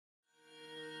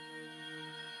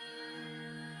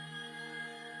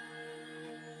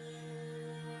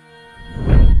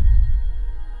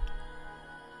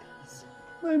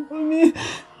Mommy.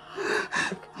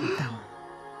 Calm down.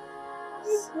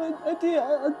 My daddy,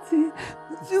 auntie.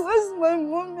 Where's my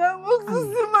mommy? I want to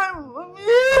see my mommy.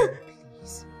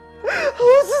 Please. I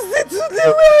want to see today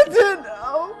where I did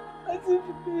now. Auntie,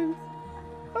 please.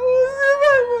 I want to see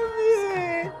my mommy.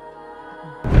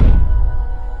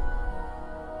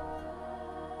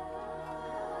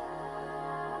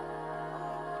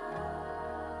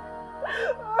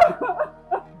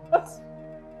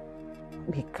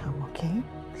 Be calm, okay?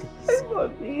 Please.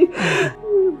 Mommy.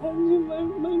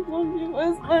 My mommy.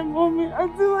 Where's my mommy?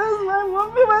 Auntie, where's my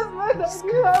mommy? Where's my daddy?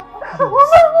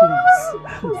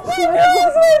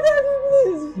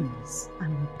 Please.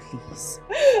 Ami, please.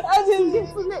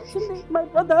 Auntie, my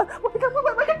brother.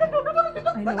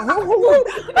 I know. Hold on.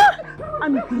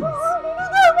 Ami, please. Hold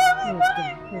on.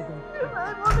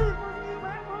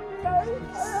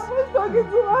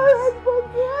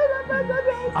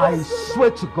 I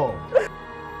swear to God,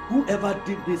 whoever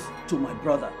did this to my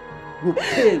brother will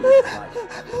pay with his life.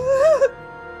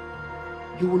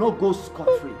 He will not go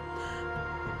scot-free.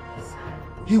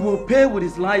 He will pay with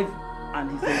his life and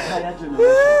his entire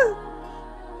generation.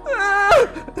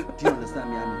 Do you understand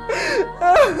me, Ami?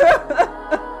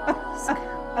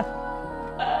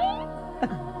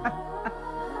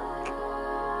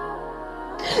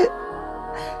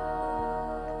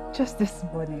 Just this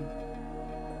morning.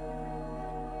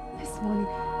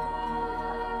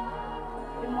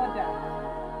 Your mother.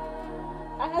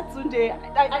 I had Sunday. I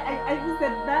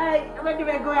said, die. When you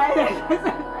were going,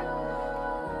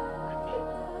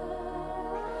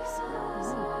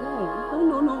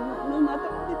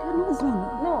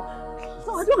 No,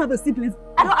 I don't have a siblings.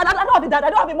 I don't have a dad. I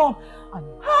don't have a mom.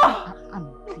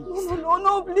 Please.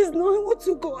 No, please, no.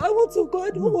 I want to go. I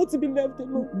don't want to be left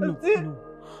alone. No.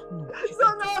 So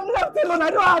now I'm left alone. I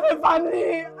don't have a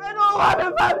family. I don't have a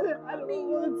family. I don't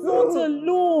want Not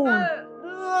alone.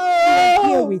 We are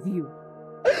here with you.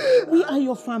 We are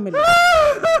your family.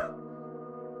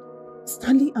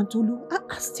 Stanley and Tolu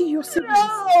are still your siblings.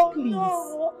 Please.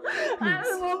 I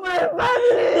don't want my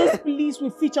family. Those police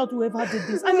will fish out whoever did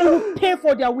this and they will pay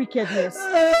for their wickedness.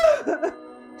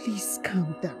 Please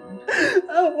calm down. I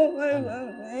want my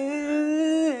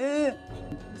family.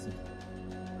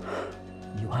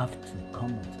 You have to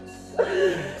come with us.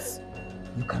 Yes.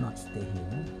 You cannot stay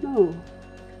here. No.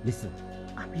 Listen,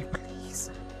 Ami, please.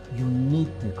 you need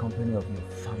the company of your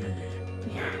family.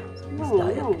 Yeah. No.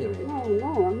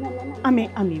 Ami,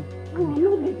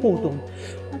 hold on.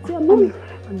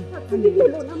 I'm not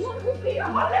leaving.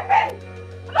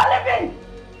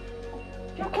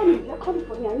 You're coming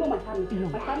for me. I know my family. No.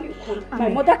 My family will come. My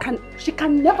mother can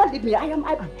never leave me.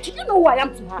 Do you know who I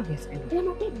am to her? Yes, I know. I am a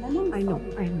baby. My mom is I know.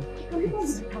 She can never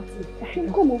live without me. She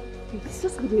will come. Please,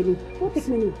 just leave me alone. Don't take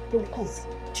me in. They will come.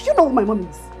 Do you know who my mom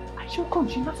is? She'll come.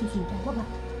 She'll not listen to me. Mother,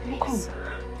 they'll come.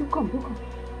 They'll come.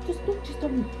 Just don't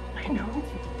disturb me. I know.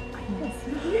 Yes.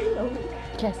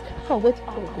 Yes. Oh, wait.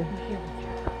 I'll be here with you.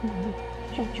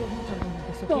 You're not alone with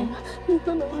this, okay? You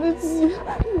cannot let me.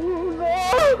 No.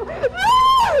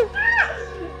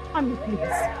 Ami,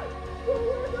 please.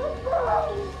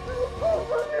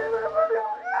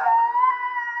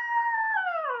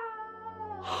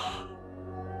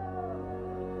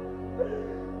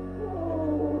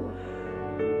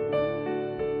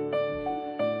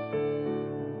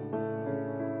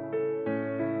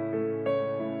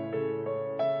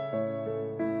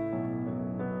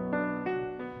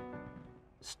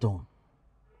 Stone,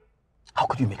 how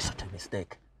could you make such a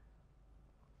mistake?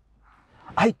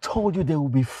 I told you there will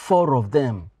be 4 of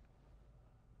them.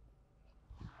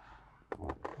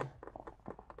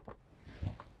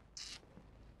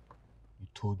 You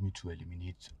told me to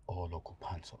eliminate all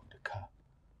occupants of the car.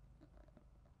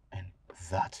 And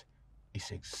that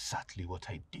is exactly what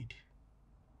I did.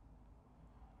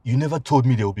 You never told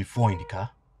me there will be 4 in the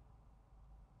car.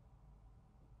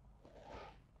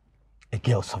 A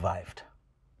girl survived.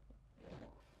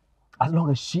 As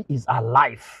long as she is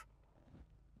alive,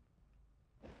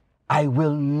 I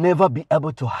will never be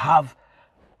able to have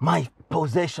my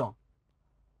possession.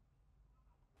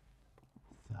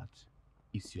 That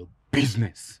is your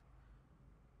business.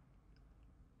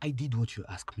 I did what you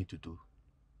asked me to do.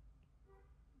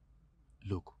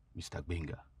 Look, Mr.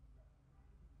 Gbenga,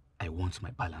 I want my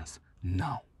balance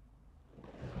now.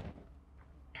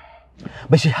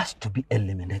 But she has to be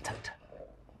eliminated.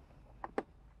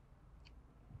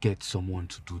 Get someone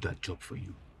to do that job for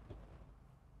you.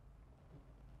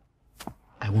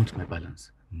 I want my balance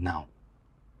now.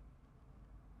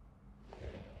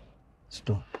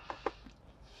 Stone,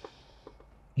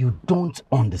 you don't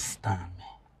understand me.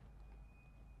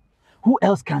 Who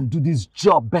else can do this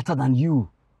job better than you?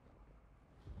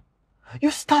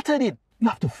 You started it. You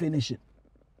have to finish it.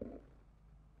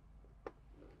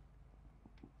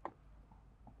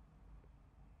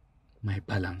 My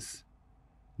balance.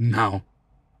 Now.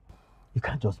 You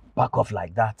can't just back off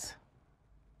like that.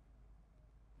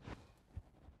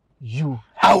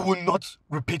 I will not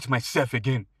repeat myself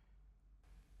again.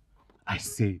 I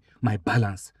say my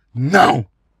balance. Now!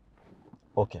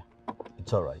 Okay,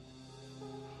 it's all right.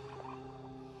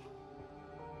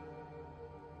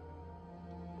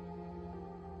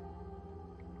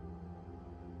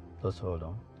 Just hold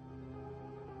on.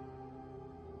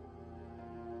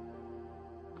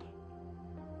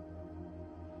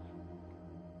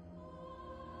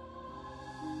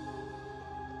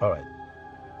 All right,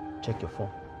 check your phone.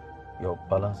 Your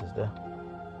balance is there.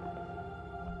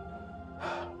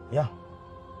 Yeah.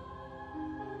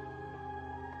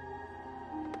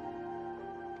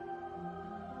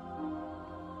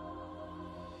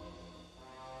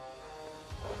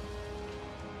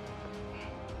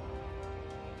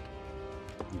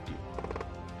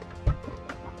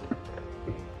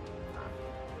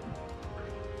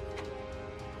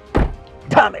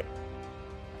 Damn it!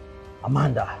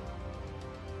 Amanda,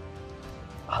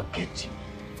 I'll get you.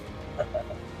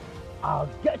 I'll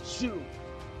get you.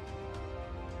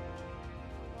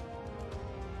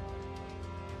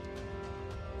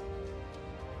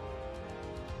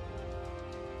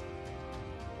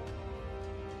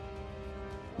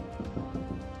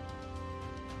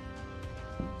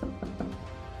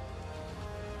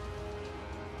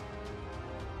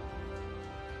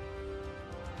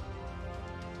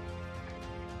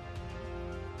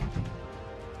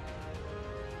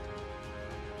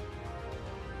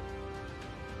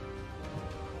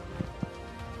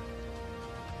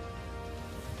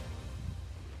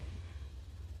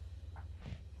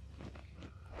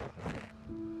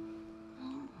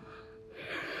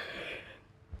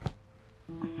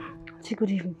 Good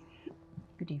evening.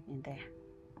 Good evening there.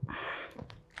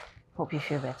 Hope you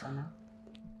feel better now.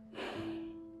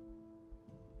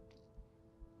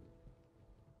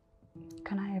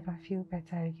 Can I ever feel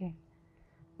better again?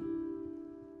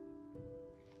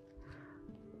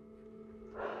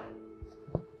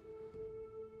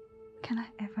 Can I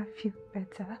ever feel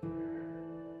better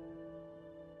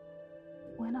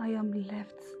when I am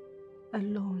left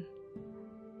alone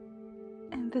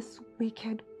in this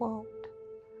wicked world?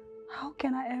 How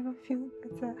can I ever feel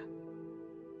better?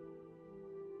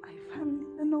 My family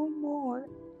are no more.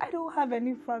 I don't have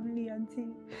any family, Auntie.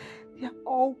 They are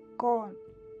all gone.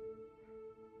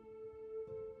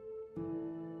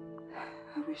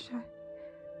 I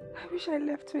wish I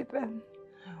left with them.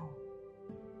 No.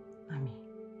 Mami,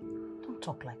 don't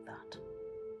talk like that.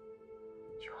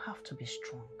 You have to be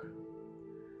strong.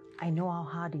 I know how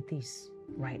hard it is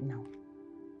right now.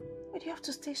 But you have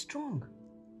to stay strong.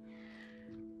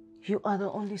 You are the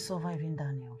only surviving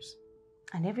Daniels,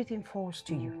 and everything falls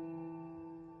to you.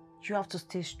 You have to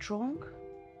stay strong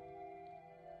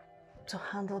to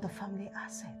handle the family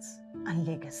assets and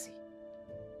legacy.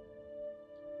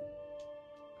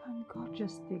 Can God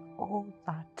just take all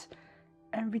that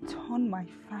and return my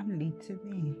family to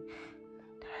me?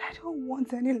 I don't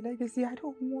want any legacy. I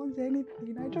don't want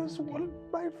anything. I just want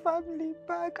my family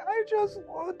back. I just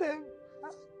want them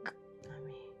back.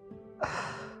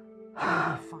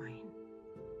 You'll be fine.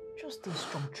 Just stay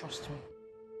strong, trust me.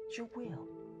 You will.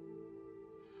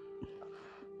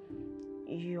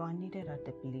 You are needed at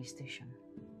the police station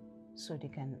so they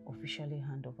can officially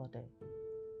hand over the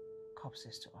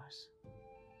corpses to us.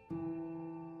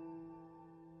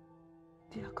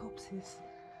 Their corpses?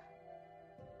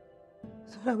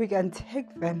 So that we can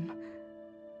take them,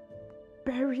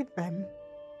 bury them,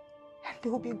 and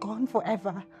they'll be gone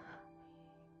forever.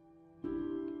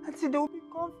 Until they'll be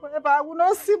gone forever, I will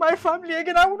not see my family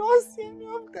again. I will not see any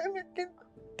of them again.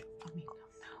 Mommy, calm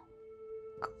down.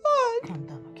 God! Calm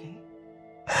down, okay?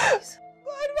 Please.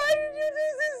 God, why did you do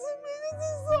this to me? This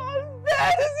is so unfair.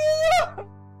 This is so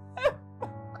unfair.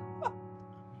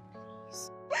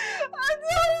 I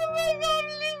don't want my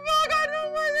family back. I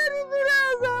don't want anything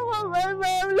else. I want my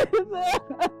family back.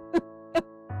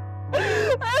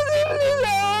 I simply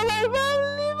want my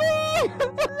family back.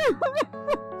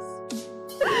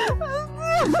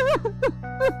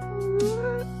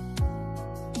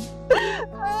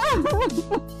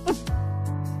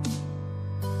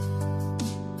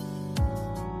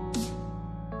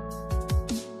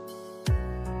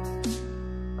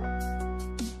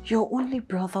 Your only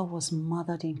brother was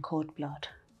murdered in cold blood.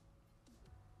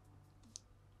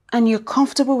 And you're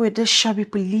comfortable with this shabby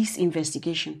police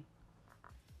investigation.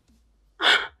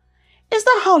 Is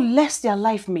that how less their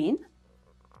life mean?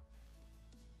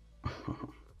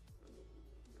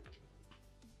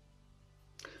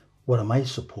 What am I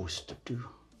supposed to do?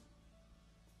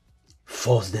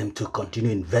 Force them to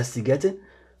continue investigating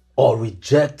or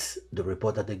reject the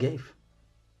report that they gave?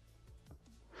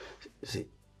 See,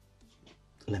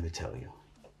 let me tell you.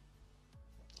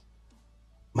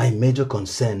 My major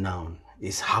concern now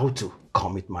is how to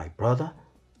commit my brother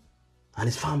and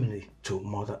his family to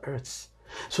Mother Earth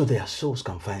so their souls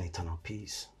can find eternal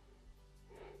peace.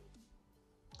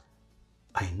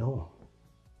 I know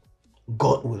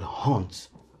God will hunt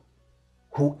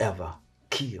whoever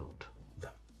killed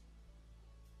them.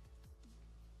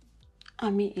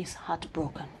 Ami is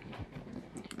heartbroken.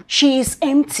 She is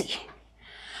empty.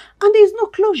 And there is no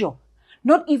closure.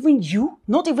 Not even you,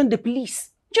 not even the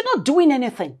police. You're not doing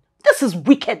anything. This is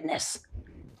wickedness.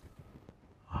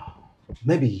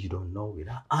 Maybe you don't know it.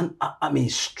 And Ami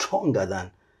is stronger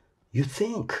than you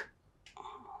think.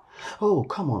 Oh,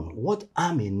 come on. What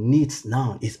Ami needs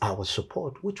now is our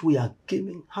support, which we are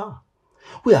giving her.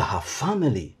 We are her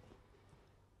family.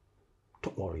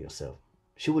 Don't worry yourself.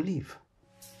 She will leave.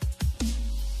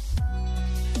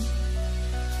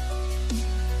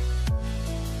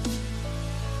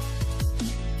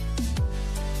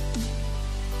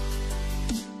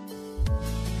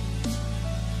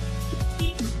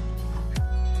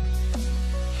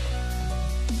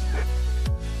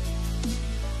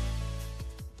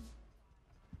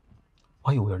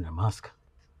 Why are you wearing a mask?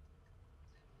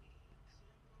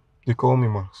 They call me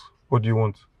Max. What do you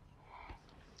want?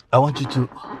 I want you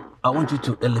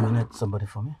to eliminate somebody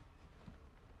for me.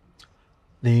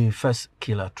 The first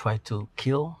killer tried to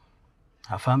kill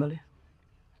her family,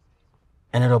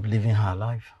 ended up leaving her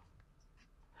alive.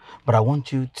 But I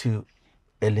want you to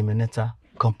eliminate her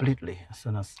completely as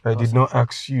soon as possible. I did not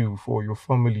ask you for your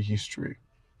family history.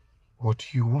 What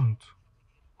do you want?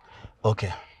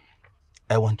 Okay.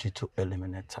 I want you to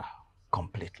eliminate her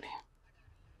completely.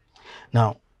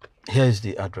 Now, here is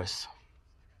the address.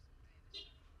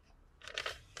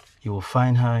 You will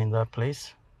find her in that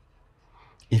place.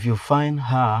 If you find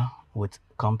her with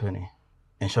company,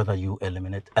 ensure that you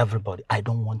eliminate everybody. I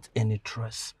don't want any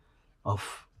trace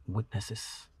of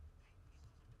witnesses.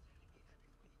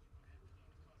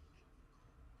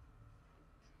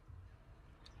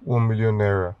 ₦1 million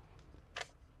naira.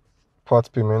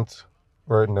 Part payment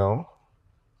right now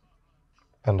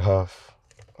and half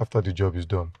after the job is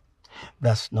done.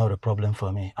 That's not a problem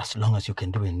for me, as long as you can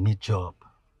do a neat job.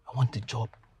 I want the job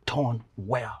done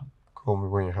well. Call me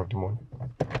when you have the money.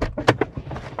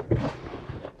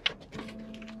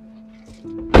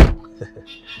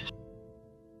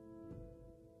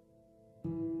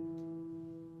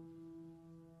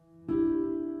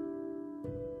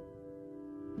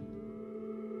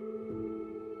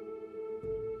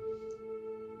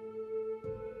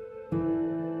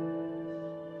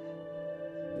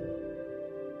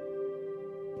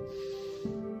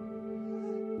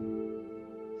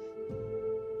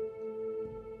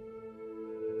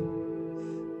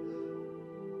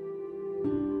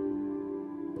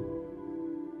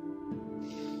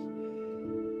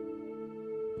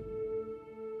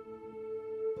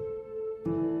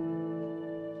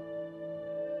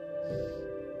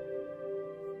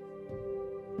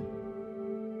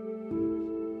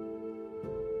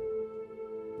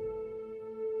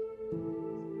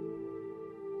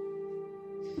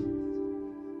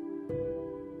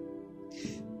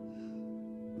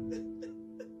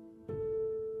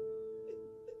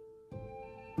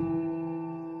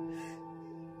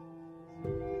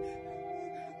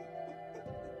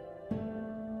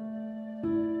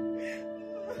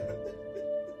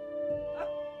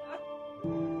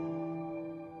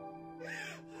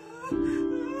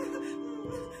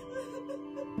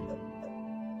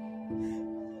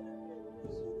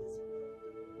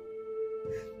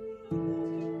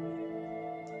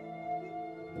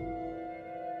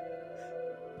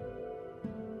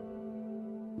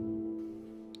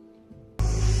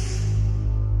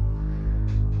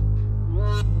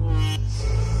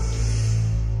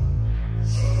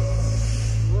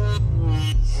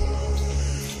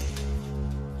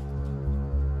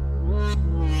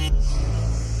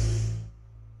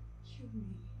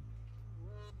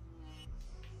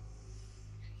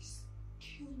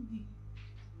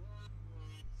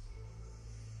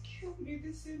 Kill me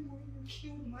the same way you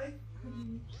killed my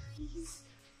family, please.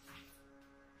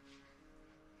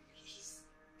 Please.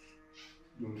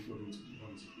 Don't fall into the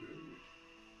hands of the enemy.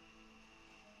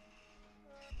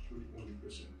 You're the only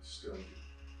person standing.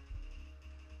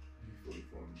 Leave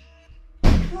for the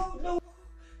family. No.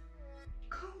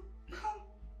 Come back.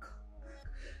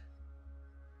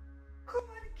 Come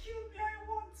and kill me. I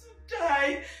want to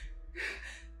die.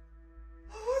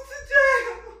 I want to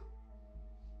die.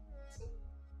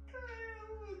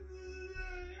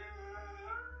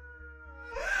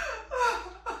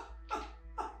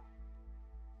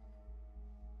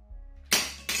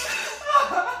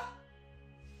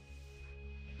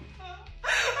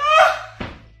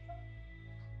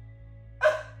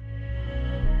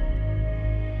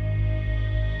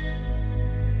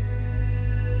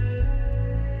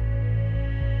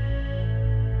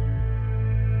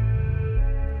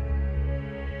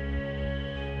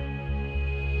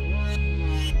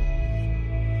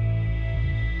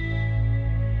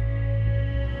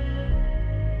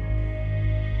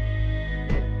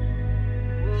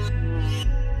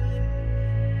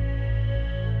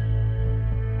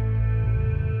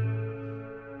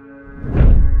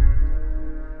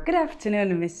 Good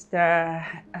afternoon, Mr.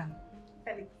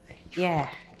 Felix. Yeah.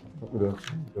 Good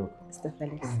afternoon, Doc. Mr.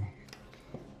 Felix.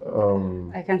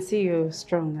 I can see you're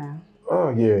strong now. Oh,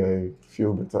 yeah, I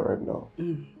feel better right now.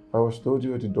 I was told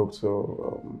you were the doctor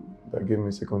that gave me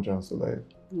a second chance to life.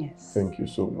 Yes. Thank you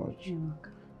so much. You're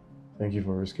welcome. Thank you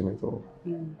for risking it all.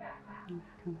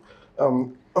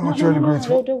 I'm actually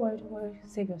grateful. Don't worry.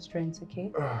 Save your strength,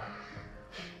 okay?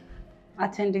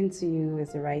 Attending to you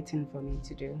is the right thing for me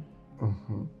to do.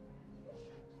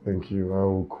 Thank you. I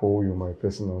will call you my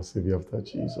personal savior after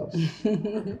Jesus.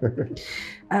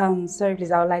 Sorry,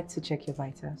 please. I would like to check your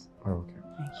vitals. Okay.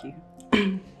 Thank you.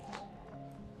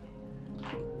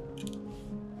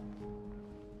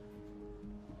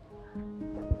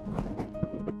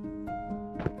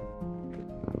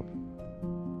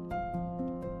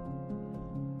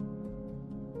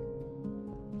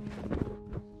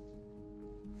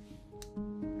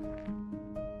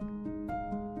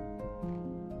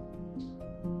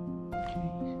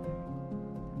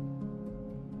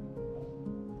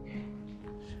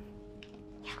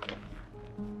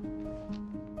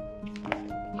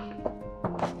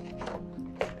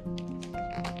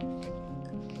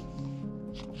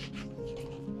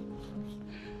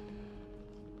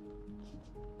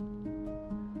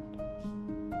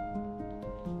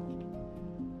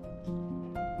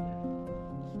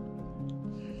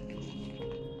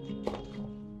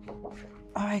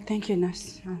 All right, thank you,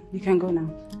 nurse. You can go now.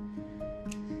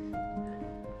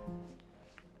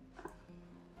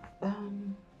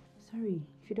 Sorry,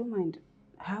 if you don't mind,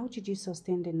 how did you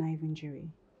sustain the knife injury?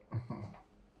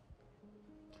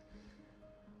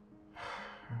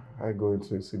 I got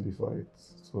into a silly fight.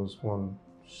 It was one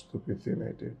stupid thing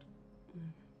I did.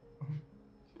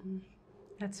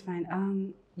 That's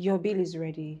fine. Your bill is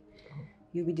ready.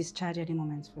 You'll be discharged any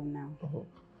moment from now.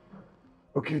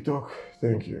 Okay, Doc.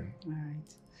 Thank you. All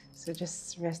right. So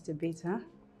just rest a bit, huh?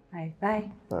 All right, bye.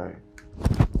 Bye.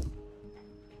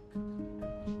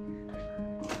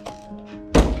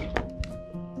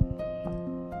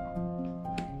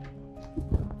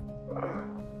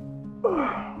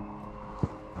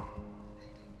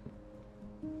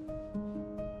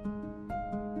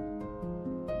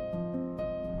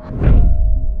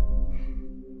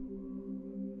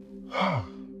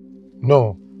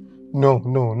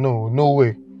 No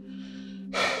way.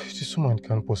 This woman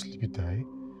can't possibly die.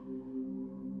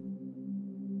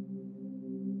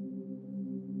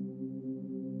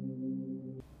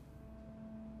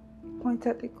 He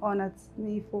pointed the gun at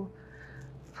me for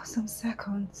some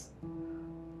seconds.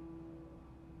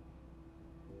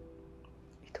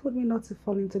 He told me not to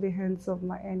fall into the hands of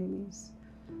my enemies.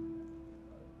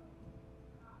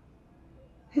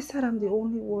 He said I'm the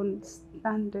only one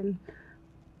standing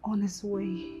on his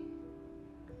way.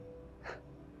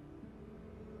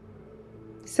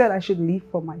 He said I should leave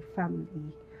for my family.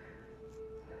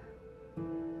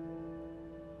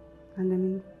 And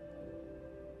then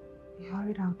he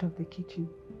hurried out of the kitchen.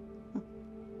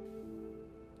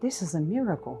 This is a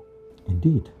miracle.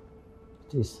 Indeed,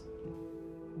 it is.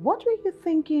 What were you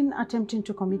thinking attempting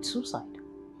to commit suicide?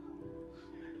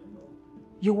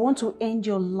 You want to end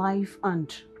your life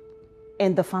and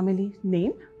end the family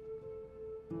name?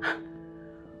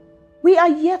 We are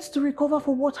yet to recover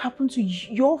for what happened to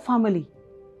your family.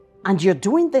 And you're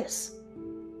doing this.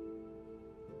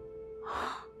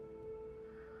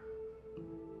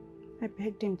 I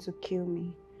begged him to kill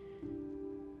me.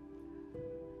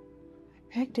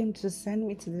 I begged him to send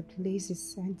me to the place he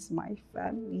sent my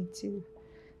family to.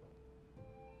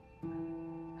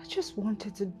 I just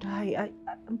wanted to die.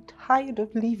 I'm tired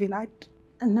of living.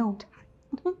 No.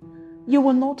 You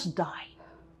will not die.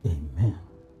 Amen.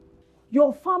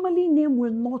 Your family name will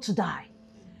not die.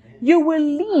 You will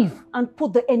live and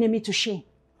put the enemy to shame.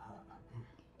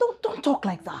 Don't talk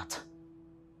like that.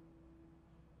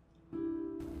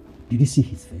 Did you see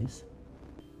his face?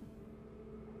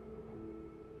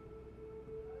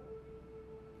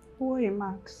 Why,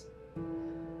 Max?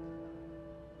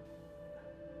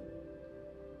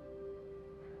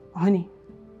 Honey,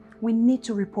 we need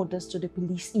to report this to the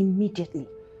police immediately.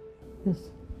 Yes.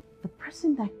 The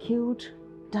person that killed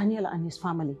Daniel and his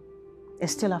family is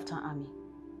still after Ami.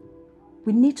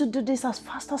 We need to do this as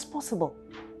fast as possible.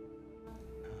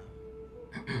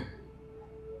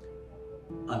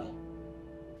 Ami,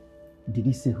 did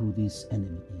he say who this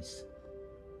enemy is?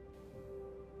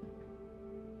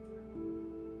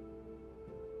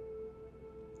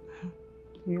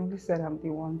 He only said I'm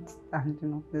the one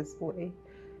standing up this way.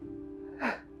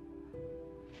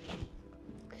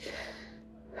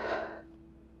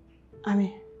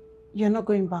 Ami, you're not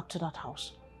going back to that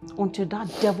house until that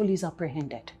devil is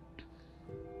apprehended.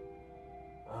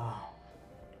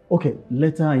 Okay,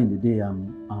 later in the day,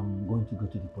 I'm going to go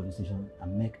to the police station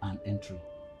and make an entry.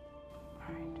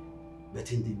 Alright.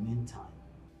 But in the meantime,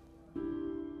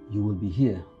 you will be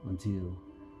here until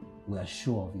we are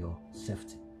sure of your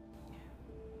safety.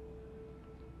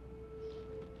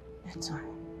 It's fine.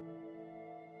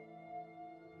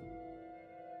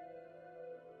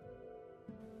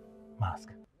 Mask,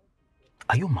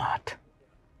 are you mad?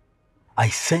 I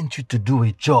sent you to do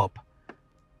a job,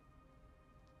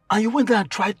 and you went there and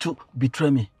tried to betray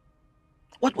me.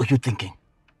 What were you thinking?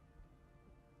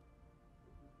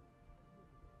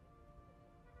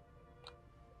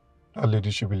 That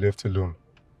lady should be left alone.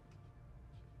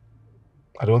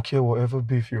 I don't care whatever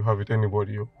beef you have with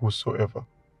anybody or whosoever,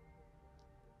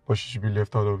 but she should be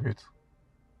left out of it.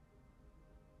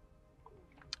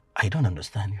 I don't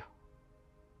understand you.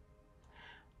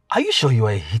 Are you sure you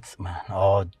are a hitman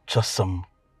or just some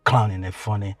clown in a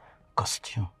funny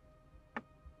costume?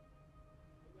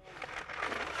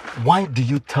 Why do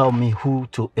you tell me who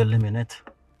to eliminate?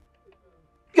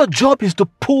 Your job is to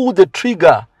pull the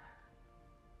trigger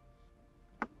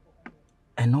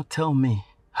and not tell me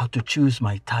how to choose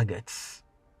my targets.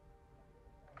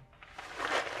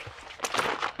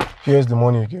 Here's the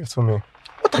money you gave to me.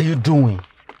 What are you doing?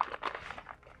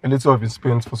 A little have been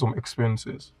spent for some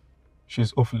expenses.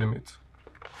 She's off limit.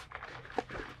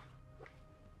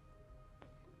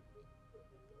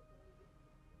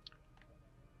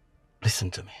 Listen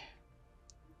to me.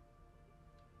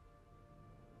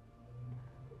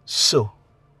 So,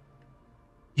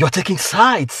 you're taking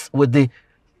sides with the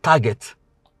target.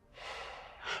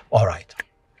 All right.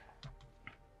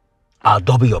 I'll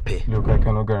double your pay. Look, I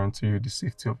cannot guarantee you the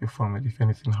safety of your family if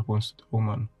anything happens to the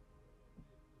woman.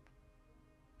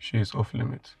 She is off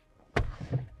limit.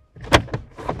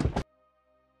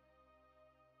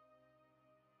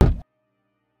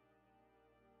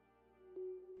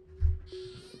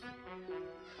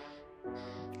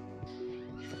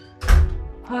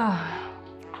 Ah,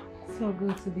 so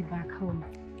good to be back home.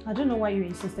 I don't know why you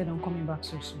insisted on coming back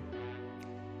so soon.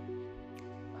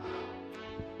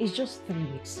 It's just 3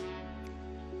 weeks.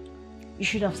 You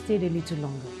should have stayed a little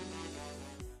longer.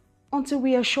 Until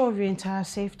we are sure of your entire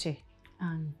safety.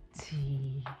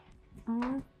 Auntie.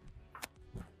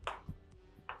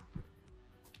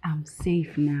 I'm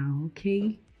safe now,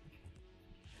 okay?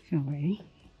 Don't worry.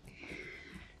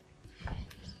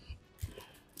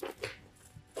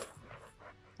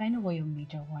 I know what your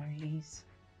major worry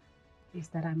is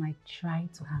that I might try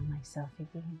to harm myself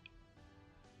again.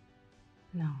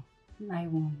 No, I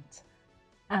won't.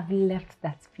 I've left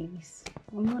that place.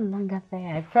 I'm no longer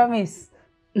there, I promise.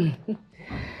 Though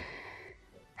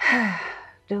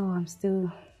I'm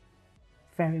still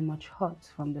very much hurt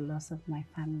from the loss of my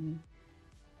family.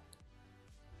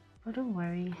 But don't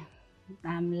worry,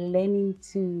 I'm learning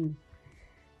to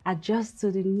adjust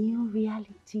to the new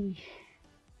reality.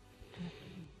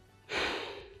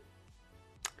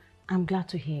 I'm glad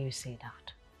to hear you say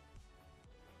that.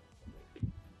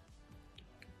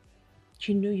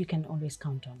 You know you can always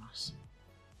count on us.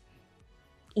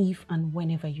 If and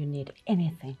whenever you need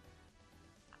anything,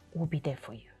 we'll be there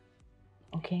for you.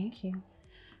 Okay? Thank you.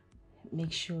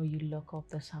 Make sure you lock up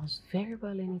this house very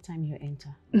well anytime you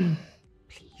enter.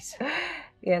 Please.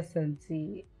 Yes,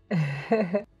 Auntie.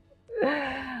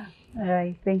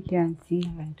 Alright, thank you, Auntie.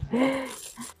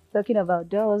 Talking about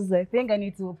doors, I think I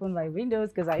need to open my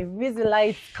windows because I miss the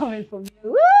light coming from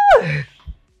you. Woo!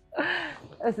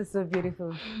 This is so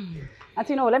beautiful.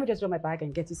 Auntie, no, let me just drop my bag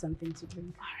and get you something to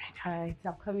drink. Alright,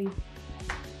 I'm coming.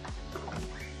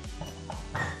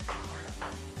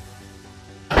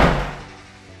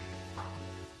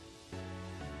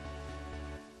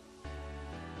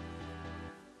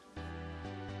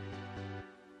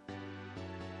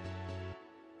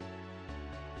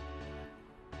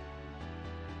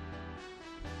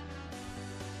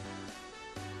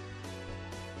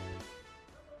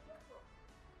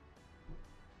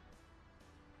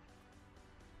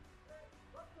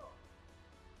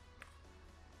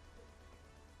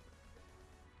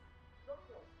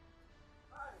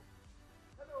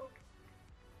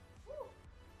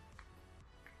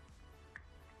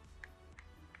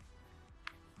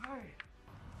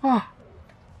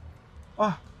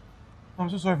 I'm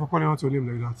so sorry for calling out your name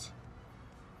like that.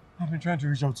 I've been trying to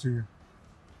reach out to you.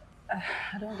 I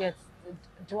don't get.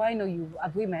 Do I know you?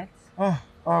 Have we met?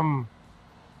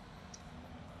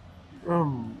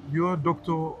 You are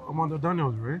Dr. Amanda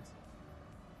Daniels, right?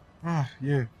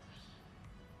 Yeah.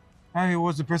 I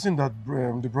was the person that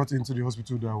they brought into the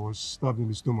hospital that was stabbed in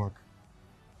the stomach.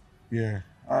 Yeah,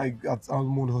 at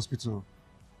Almond Hospital.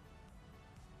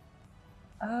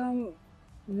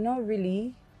 Not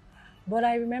really. But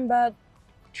I remember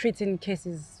treating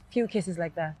few cases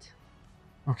like that.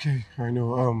 Okay, I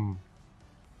know.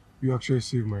 You actually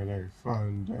saved my life,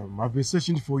 and I've been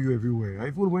searching for you everywhere. I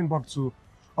even went back to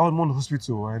Almond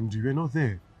Hospital, and you were not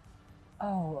there.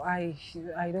 Oh, I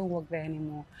don't work there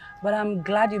anymore. But I'm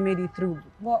glad you made it through.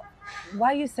 Well,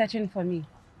 why are you searching for me?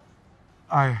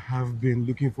 I have been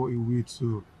looking for a way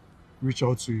to reach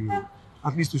out to you,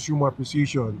 at least to show my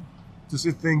appreciation, to say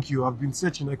thank you. I've been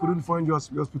searching. I couldn't find you at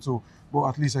the hospital, but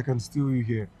at least I can steal you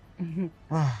here.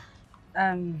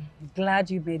 I'm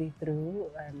glad you made it through,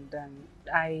 and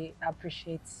I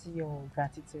appreciate your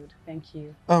gratitude. Thank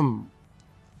you. Can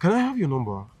I have your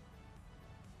number?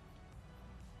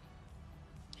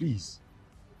 Please.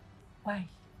 Why?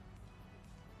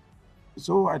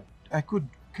 So I could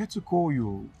get to call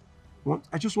you.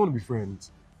 I just want to be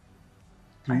friends.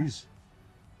 Please.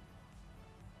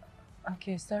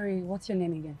 Okay, sorry. What's your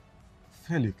name again?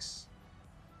 Felix.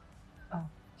 Oh,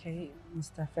 okay,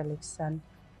 Mr. Felix San.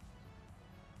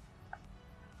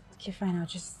 Okay, fine. I'll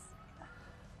just...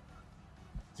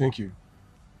 Thank you.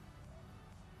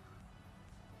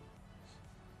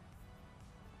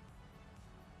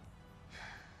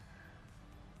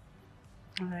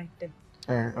 All right,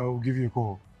 then. I'll give you a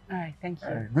call. All right, thank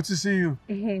you. Good to see you.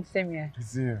 Same here. Good to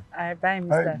see you. All right, bye,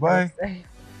 Mr. Bye. Felix.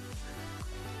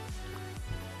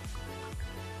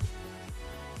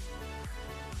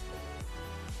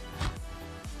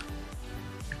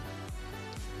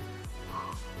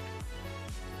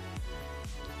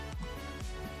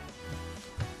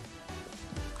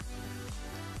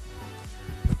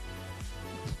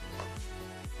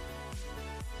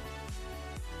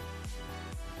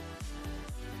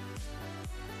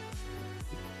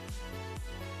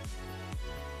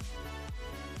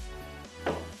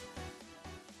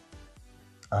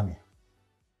 Ami,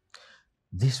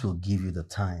 this will give you the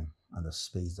time and the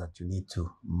space that you need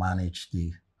to manage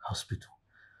the hospital,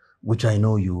 which I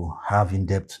know you have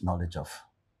in-depth knowledge of.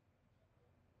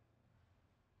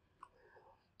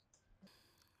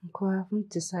 Uncle, I haven't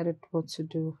decided what to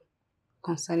do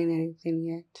concerning anything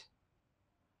yet.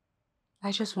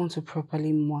 I just want to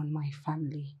properly mourn my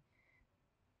family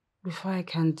before I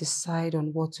can decide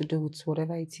on what to do with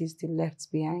whatever it is they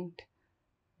left behind.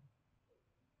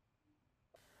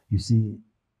 You see,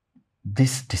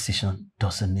 this decision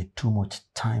doesn't need too much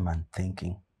time and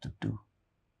thinking to do.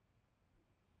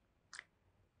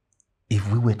 If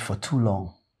we wait for too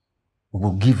long, we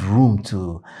will give room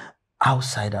to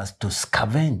outsiders to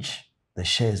scavenge the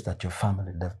shares that your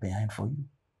family left behind for you.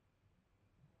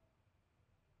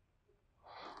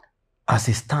 As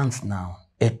it stands now,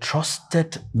 a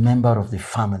trusted member of the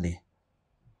family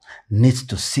needs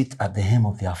to sit at the helm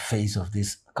of the affairs of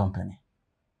this company.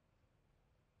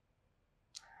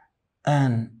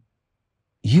 And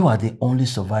you are the only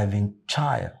surviving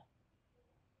child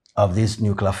of this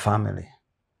nuclear family.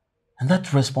 And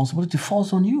that responsibility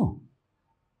falls on you.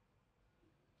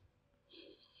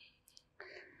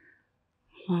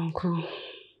 Uncle,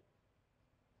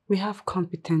 we have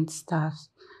competent staff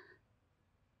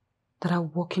that are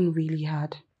working really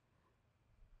hard.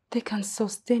 They can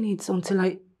sustain it until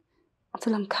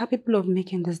I'm capable of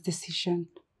making this decision.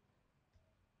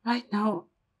 Right now,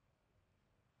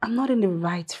 I'm not in the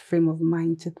right frame of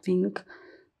mind to think.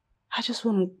 I just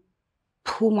want to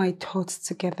pull my thoughts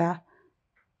together,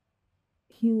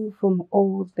 heal from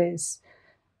all this,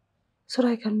 so that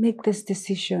I can make this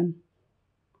decision.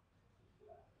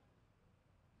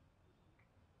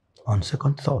 On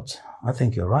second thought, I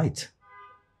think you're right.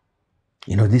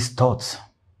 You know, these thoughts,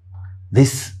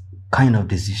 this kind of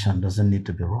decision doesn't need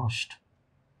to be rushed.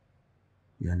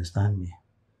 You understand me?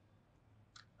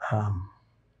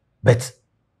 But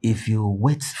if you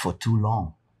wait for too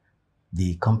long,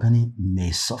 the company may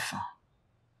suffer.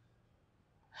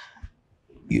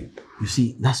 You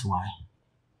see, that's why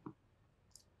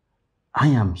I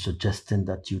am suggesting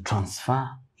that you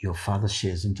transfer your father's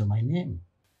shares into my name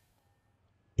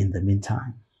in the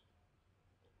meantime.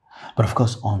 But of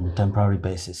course, on a temporary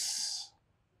basis.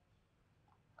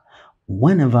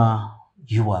 Whenever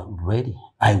you are ready,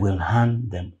 I will hand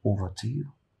them over to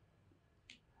you.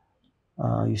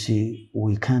 You see,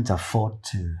 we can't afford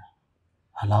to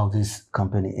allow this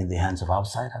company in the hands of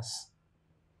outsiders.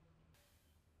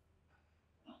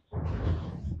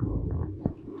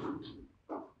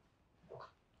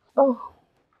 Oh.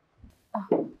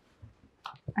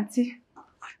 Auntie,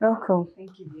 welcome.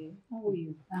 Thank you, dear. How are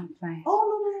you? I'm fine.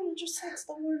 Oh, no, just sex,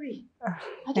 don't worry.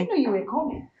 I didn't know you were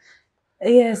coming.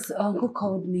 Yes, Uncle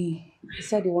called me. He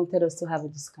said he wanted us to have a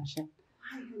discussion.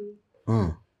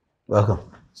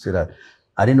 Welcome. See that.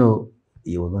 I didn't know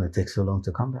you were going to take so long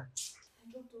to come back.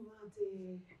 I dropped over at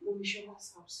the Mommy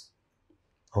Shola's house.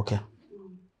 Okay.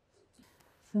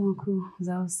 So, Uncle, as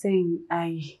I was saying,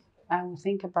 I will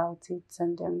think about it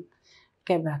and then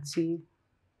get back to you.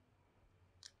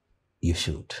 You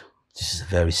should. This is a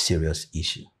very serious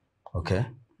issue, okay?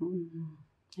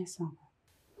 Yes, Uncle.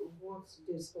 What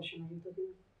discussion are you talking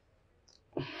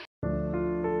about?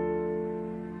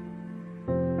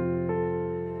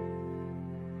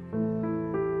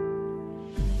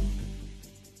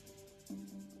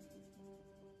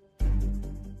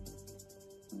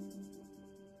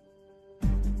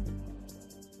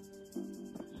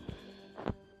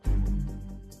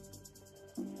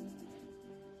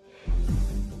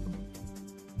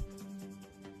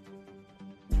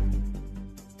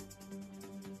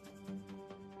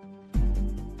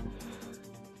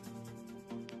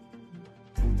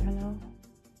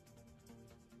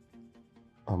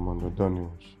 Amanda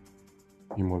Daniels,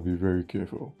 you must be very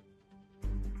careful.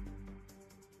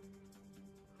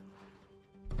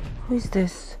 Who is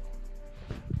this?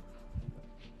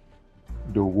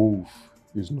 The wolf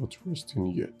is not resting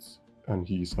yet, and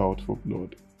he is out for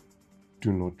blood.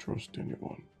 Do not trust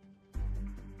anyone.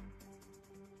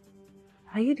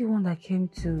 Are you the one that came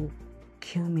to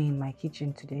kill me in my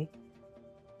kitchen today?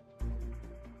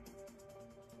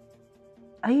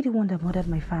 Are you the one that murdered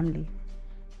my family?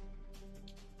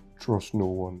 Trust no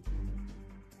one.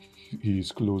 He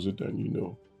is closer than you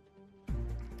know.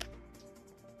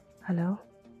 Hello?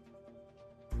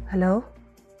 Hello?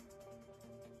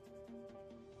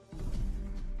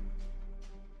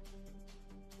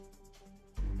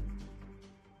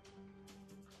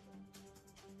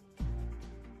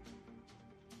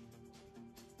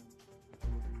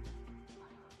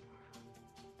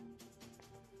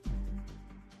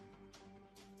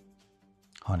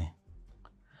 Honey,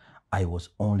 I was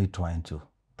only trying to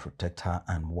protect her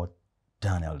and what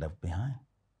Daniel left behind.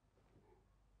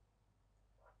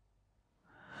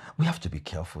 We have to be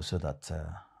careful so that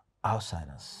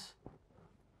outsiders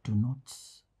do not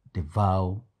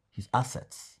devour his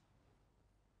assets.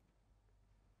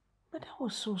 But that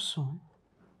was so soon.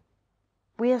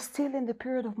 We are still in the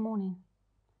period of mourning.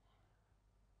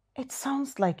 It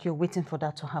sounds like you're waiting for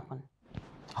that to happen.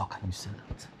 How can you say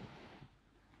that?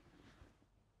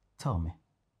 Tell me,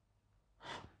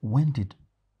 when did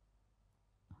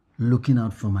looking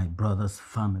out for my brother's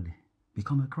family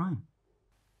become a crime?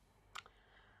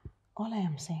 All I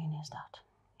am saying is that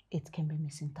it can be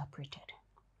misinterpreted.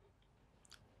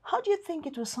 How do you think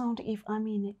it will sound if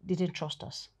Ami didn't trust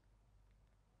us?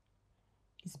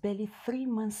 It's barely 3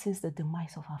 months since the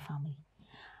demise of our family,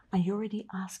 and you're already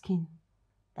asking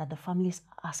that the family's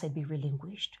asset be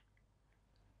relinquished.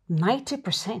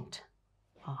 90%.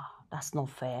 That's not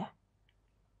fair.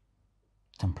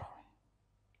 Temporary.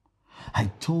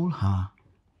 I told her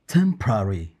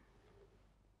temporary.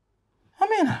 I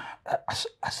mean, as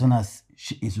soon as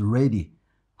she is ready,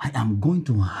 I am going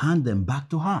to hand them back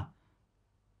to her.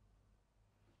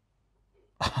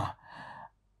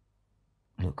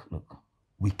 Look,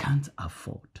 we can't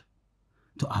afford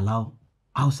to allow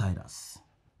outsiders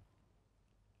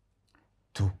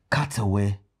to cut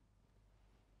away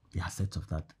the assets of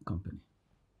that company.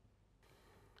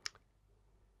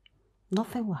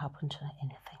 Nothing will happen to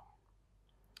anything.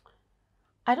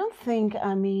 I don't think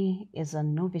Ami is a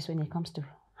novice when it comes to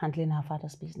handling her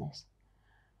father's business.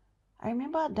 I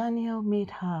remember Daniel made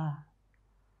her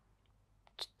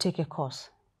take a course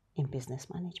in business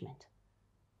management.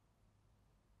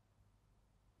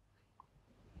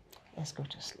 Let's go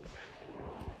to sleep.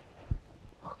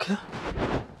 Okay.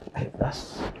 Hey,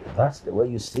 that's the way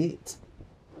you see it.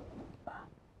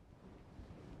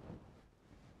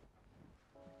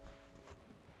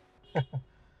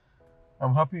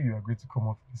 I'm happy you agreed to come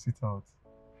out for the sit-out.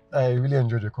 I really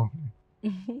enjoyed your company.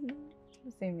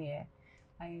 Same here.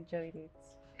 I enjoyed it.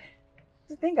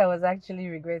 I think I was actually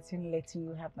regretting letting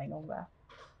you have my number.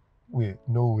 Wait,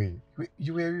 no way. Wait,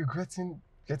 you were regretting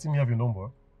letting me have your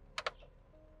number?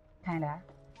 Kinda.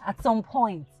 At some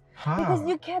point. Because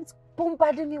you kept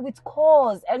bombarding me with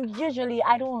calls, and usually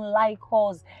I don't like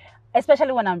calls,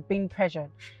 especially when I'm being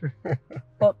pressured.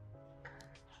 But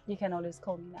you can always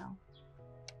call me now.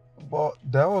 But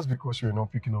that was because you were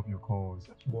not picking up your calls.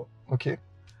 But okay,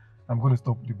 I'm going to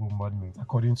stop the bombardment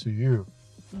according to you.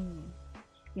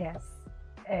 Yes,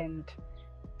 and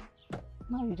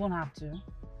no, you don't have to.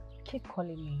 Keep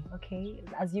calling me, okay?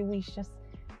 As you wish, just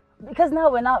because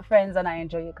now we're not friends and I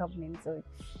enjoy your company, so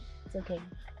it's okay.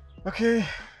 Okay,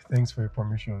 thanks for your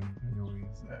permission.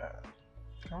 Anyways,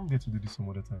 can't get to do this some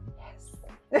other time.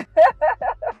 Yes.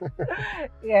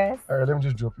 Yes. All right, let me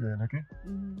just drop you in, okay?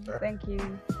 Thank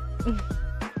you.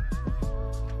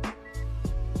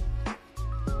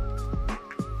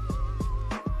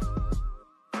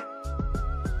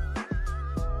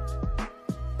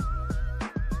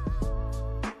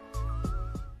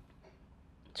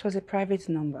 It was a private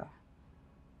number.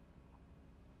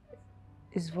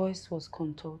 His voice was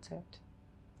contorted.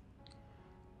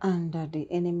 And the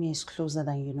enemy is closer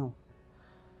than you know.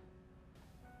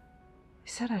 He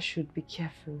said I should be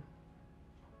careful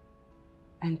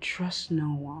and trust no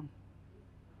one.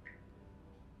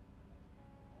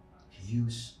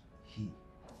 Use he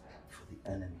for the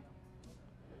enemy.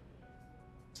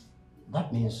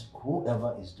 That means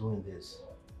whoever is doing this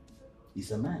is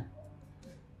a man.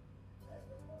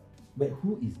 But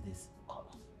who is this caller?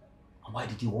 And why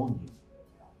did he warn you?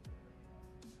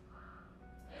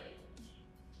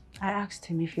 I asked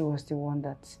him if he was the one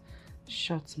that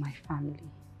shot my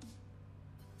family.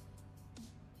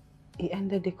 He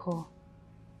ended the call.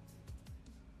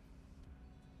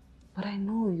 But I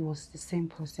know he was the same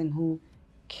person who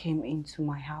came into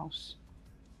my house.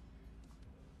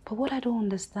 But what I don't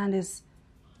understand is,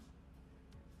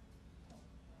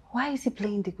 why is he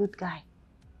playing the good guy?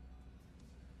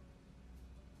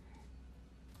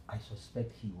 I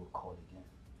suspect he will call again.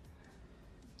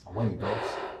 And when he does,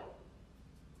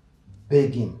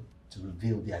 beg him to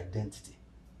reveal the identity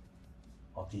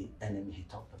of the enemy he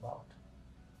talked about.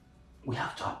 We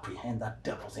have to apprehend that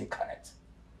devil's incarnate.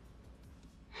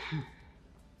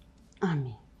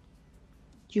 Ami,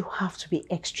 you have to be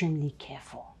extremely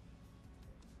careful.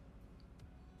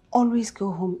 Always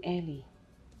go home early.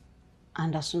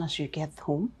 And as soon as you get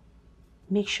home,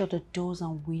 make sure the doors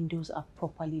and windows are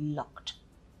properly locked.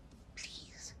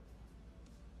 Please.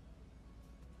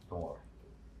 Don't worry.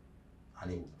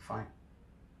 Annie will be fine.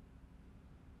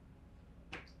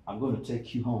 I'm going to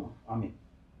take you home, Ami.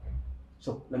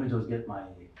 So let me just get my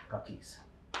car keys.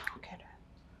 Okay,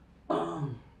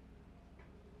 then.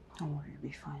 Don't worry, you'll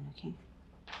be fine, okay?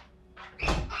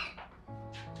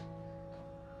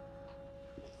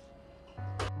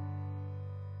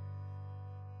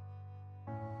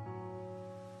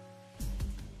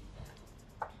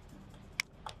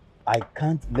 I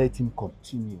can't let him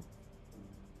continue.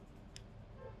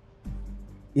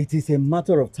 It is a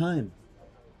matter of time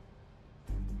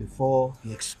before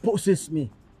he exposes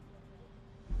me.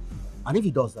 And if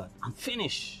he does that, I'm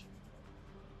finished.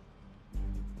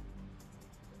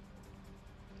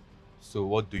 So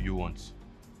what do you want?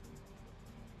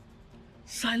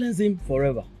 Silence him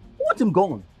forever. I want him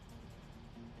gone.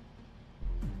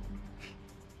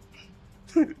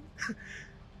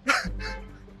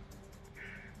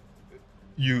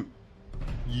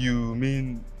 You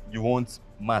mean you want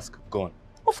Mask gone?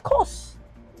 Of course.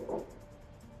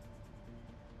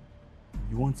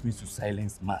 You want me to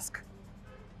silence Mask?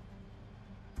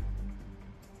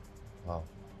 Wow.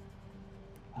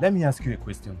 Let me ask you a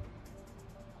question.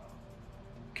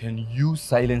 Can you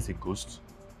silence a ghost?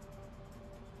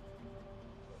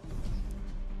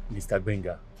 Mr.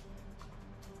 Gbenga,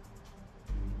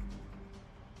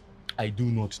 I do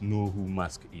not know who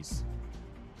Mask is.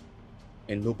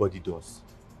 And nobody does.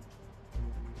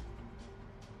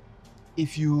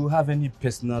 If you have any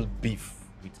personal beef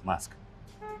with Mask,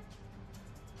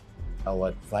 I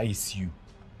would advise you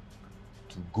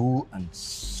to go and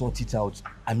sort it out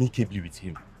amicably with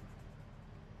him.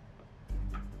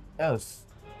 Else,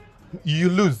 you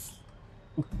lose.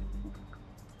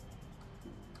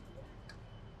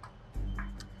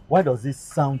 Why does this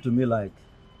sound to me like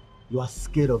you are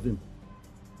scared of him?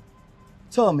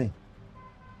 Tell me,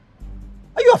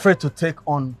 are you afraid to take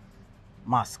on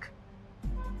Mask?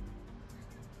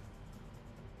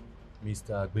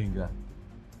 Mr. Gbenga,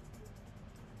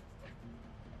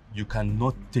 you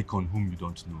cannot take on whom you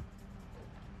don't know.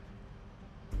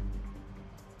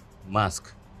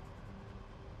 Mask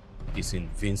is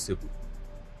invincible.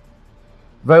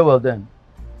 Very well then.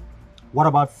 What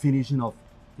about finishing off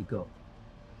the girl?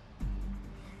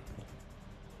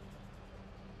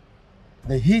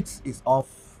 The heat is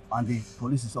off and the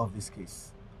police is off this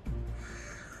case.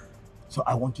 So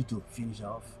I want you to finish her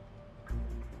off.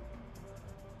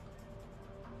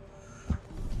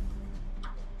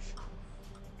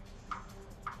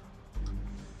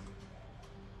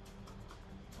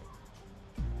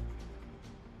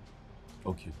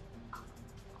 Okay.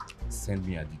 Send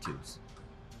me your details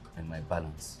and my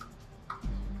balance.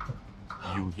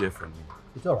 You will hear from me.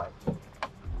 It's all right.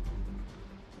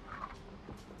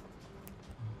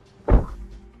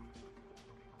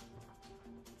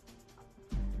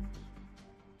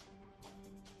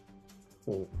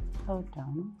 Hold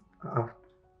on.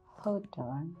 Hold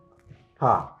on.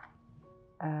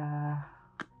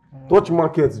 Touch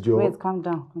markets, Joe. Wait, calm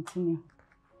down. Continue.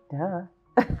 Duh.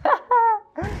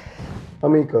 How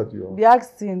many cards you have? Be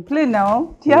asking. Play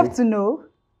now. Do you have to know?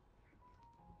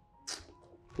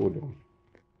 Hold on.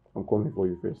 I'm coming for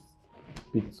you first.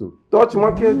 Pick two. Touch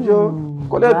market, Joe.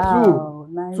 Collect two.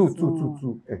 nice Two.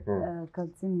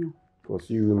 Continue. Because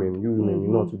you women, you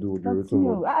know what to do with you too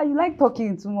much. Ah, you like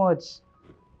talking too much.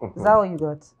 Is that all you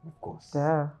got? Of course.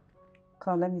 Duh.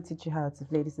 Come, let me teach you how to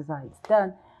play. This is how it's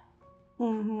done.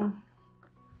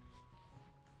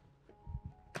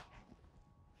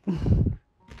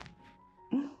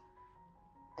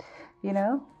 You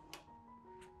know,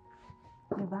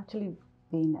 you've actually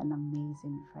been an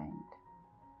amazing friend.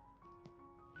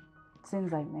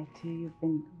 Since I met you, you've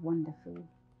been wonderful.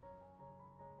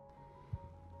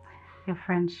 Your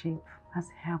friendship has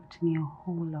helped me a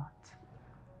whole lot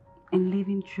in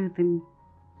living through the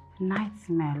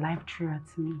nightmare life threw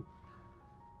at me.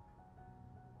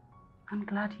 I'm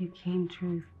glad you came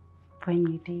through when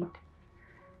you did.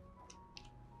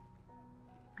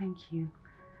 Thank you.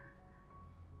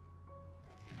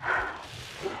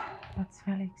 But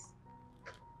Felix,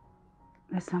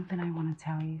 there's something I want to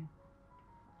tell you.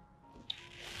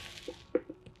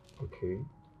 Okay.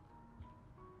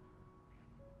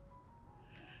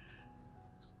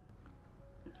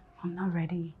 I'm not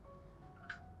ready.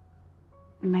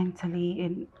 Mentally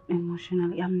and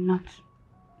emotionally, I'm not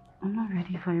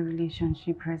ready for a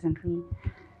relationship presently.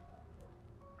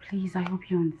 Please, I hope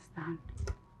you understand.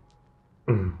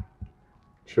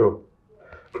 Sure.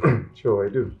 Sure, I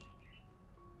do.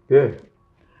 Yeah.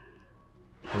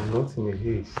 I'm not in a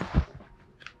haste.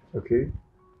 Okay?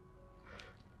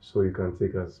 So you can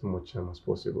take as much time as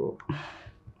possible.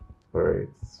 Alright,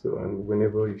 so and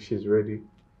whenever she's ready,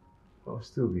 I'll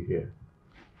still be here.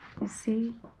 You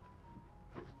see,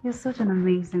 you're such an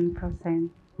amazing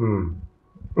person.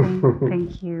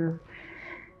 Thank you.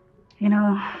 You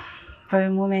know, for a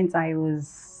moment I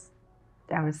was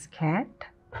scared.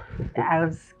 I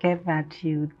was scared that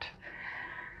you'd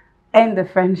end the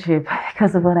friendship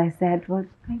because of what I said, but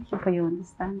thank you for your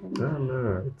understanding.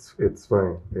 No, it's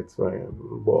fine. It's fine.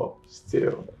 But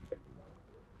still,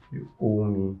 you owe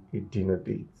me a dinner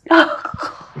date.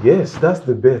 Yes, that's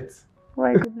the bet.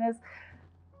 My goodness.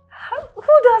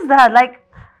 Who does that? Like,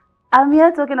 I'm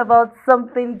here talking about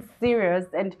something serious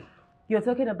and you're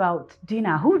talking about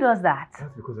dinner. Who does that?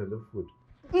 That's because I love food.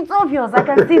 It's obvious. I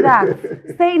can see that.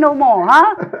 Say no more,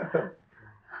 huh?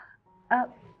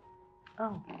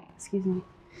 Oh, excuse me.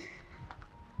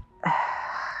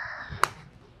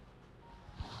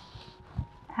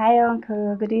 Hi,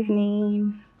 Uncle. Good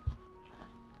evening.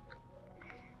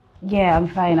 Yeah, I'm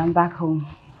fine. I'm back home.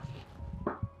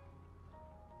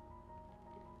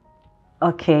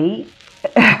 Okay.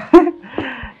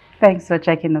 Thanks for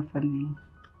checking up on me.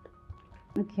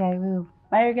 Okay, I will.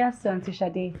 My regards to Auntie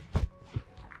Shade.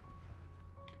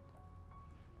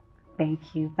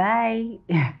 Thank you. Bye.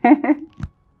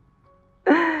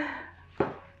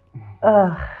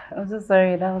 Oh, I'm so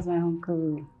sorry. That was my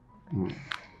uncle.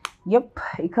 Yep,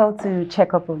 he called to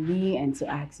check up on me and to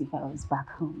ask if I was back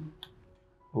home.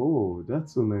 Oh,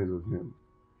 that's so nice of him.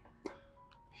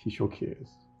 He sure cares.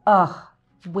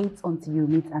 Wait until you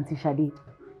meet Auntie Shade.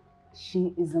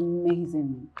 She is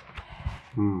amazing.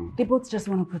 They both just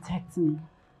want to protect me.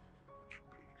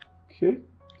 Okay.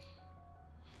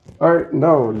 Alright,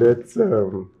 now let's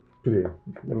play.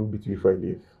 Let me beat you if I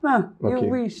leave. Okay.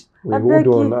 You wish. Wait, I beg hold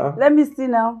on you. now. Let me see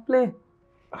now. Play.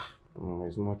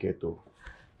 It's not keto.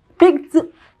 Pick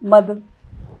two. Mother.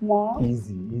 Mom.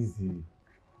 Easy.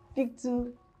 Pick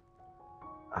two.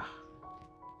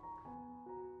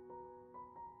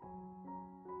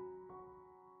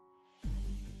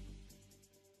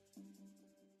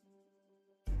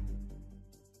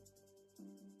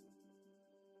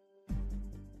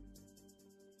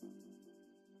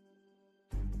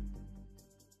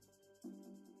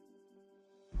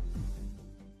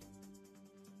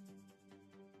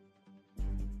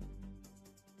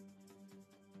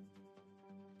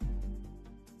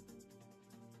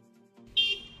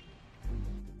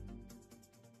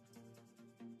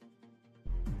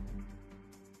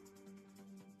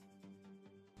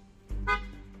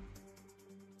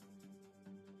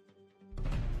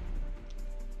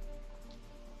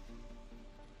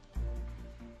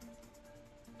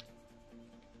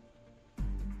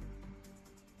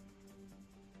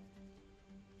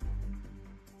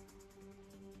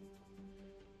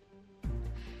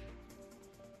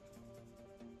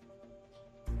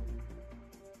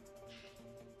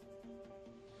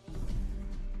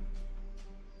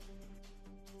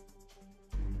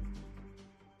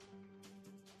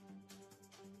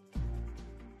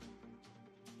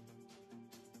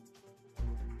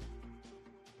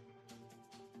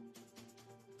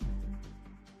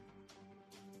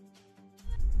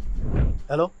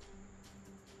 Hello?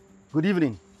 Good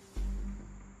evening.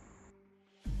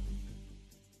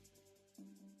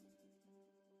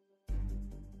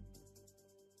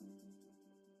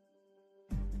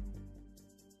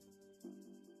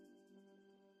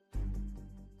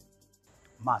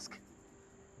 Mask,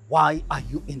 why are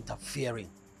you interfering?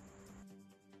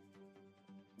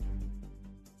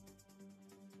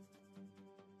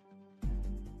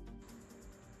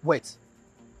 Wait.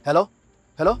 Hello?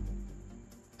 Hello?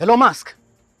 Hello, Mask?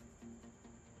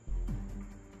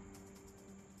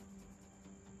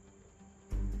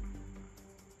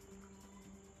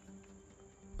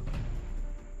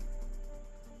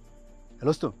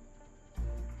 Hello, Stone.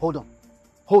 Hold on.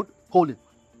 Hold it.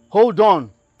 Hold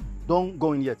on. Don't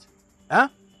go in yet. Huh?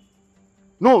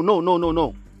 No.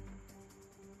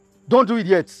 Don't do it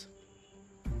yet.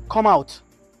 Come out.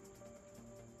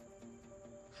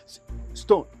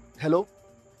 Stone, hello?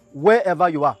 Wherever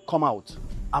you are, come out.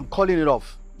 I'm calling it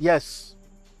off. Yes.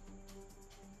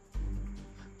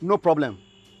 No problem.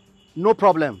 No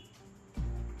problem.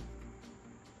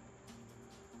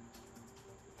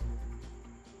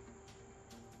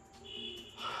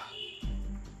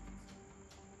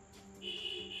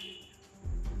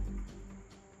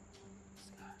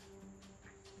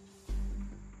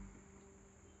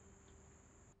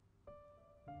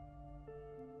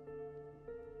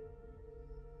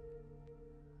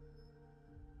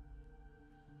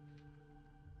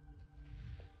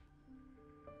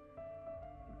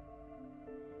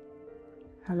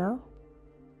 Hello?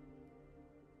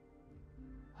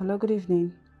 Hello, good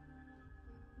evening.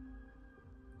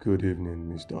 Good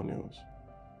evening, Miss Daniels.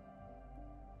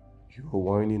 You are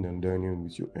whining and dining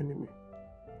with your enemy.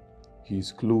 He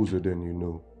is closer than you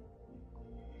know.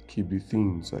 Keep the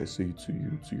things I say to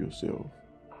you to yourself.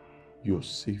 Your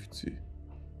safety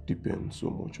depends so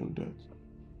much on that.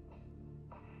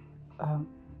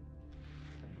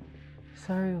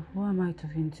 Sorry, who am I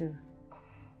talking to?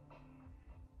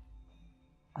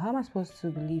 How am I supposed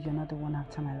to believe you're not the one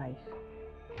after my life?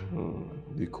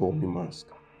 They call me Mask.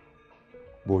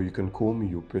 But you can call me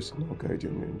your personal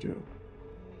guardian angel.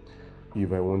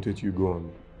 If I wanted you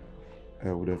gone,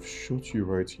 I would have shot you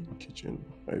right in the kitchen.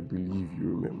 I believe you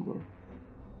remember.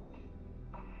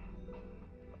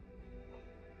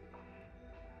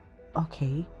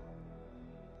 Okay.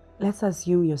 Let's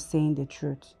assume you're saying the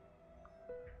truth.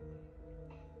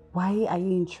 Why are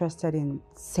you interested in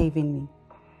saving me?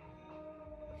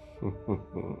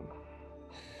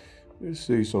 They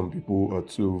say some people are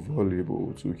too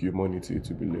valuable to humanity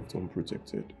to be left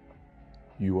unprotected.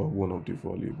 You are one of the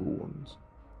valuable ones.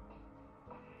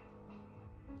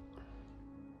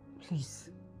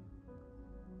 Please.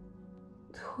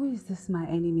 Who is this my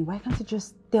enemy? Why can't you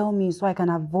just tell me so I can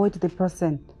avoid the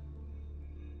person?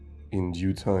 In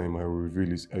due time, I will reveal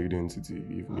his identity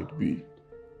if need be.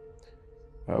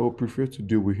 I would prefer to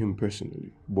deal with him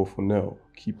personally, but for now,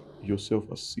 keep yourself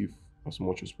as safe as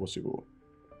much as possible.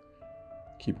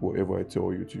 Keep whatever I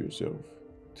tell you to yourself.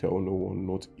 Tell no one,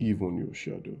 not even your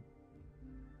shadow.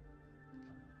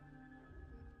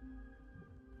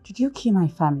 Did you kill my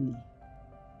family?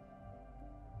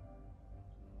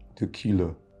 The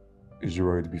killer is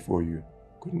right before you.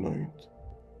 Good night.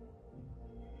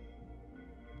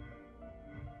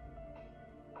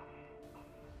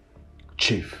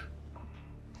 Chief,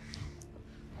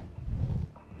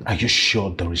 are you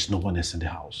sure there is no one else in the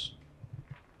house?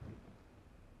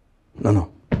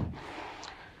 No.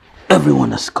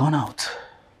 Everyone has gone out.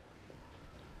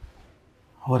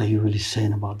 What are you really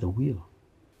saying about the will?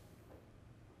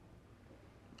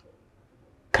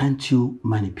 Can't you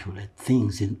manipulate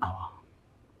things in our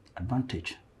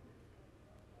advantage?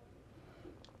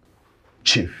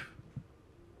 Chief,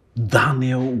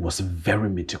 Daniel was a very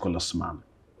meticulous man.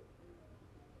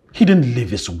 He didn't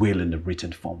leave his will in a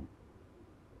written form.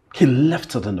 He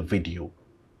left it in a video.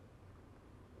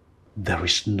 There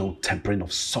is no tampering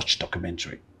of such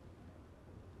documentary.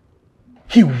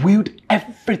 He willed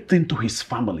everything to his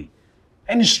family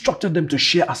and instructed them to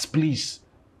share as please.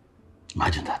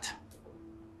 Imagine that.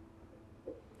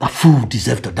 That fool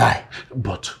deserved to die.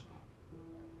 But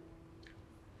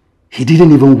he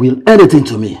didn't even will anything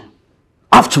to me.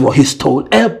 After all, he stole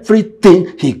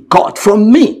everything he got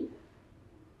from me.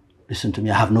 Listen to me,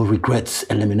 I have no regrets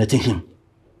eliminating him.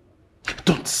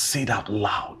 Don't say that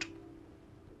loud.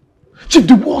 Chief,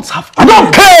 the words have... I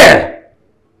don't care!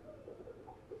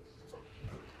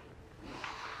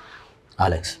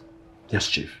 Alex. Yes,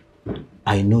 Chief.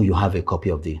 I know you have a copy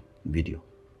of the video.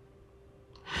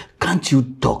 Can't you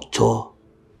doctor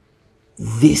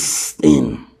this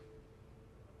thing?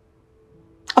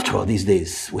 After all, these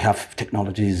days, we have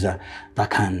technologies that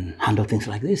can handle things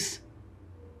like this.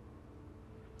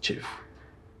 Chief,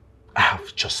 I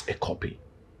have just a copy.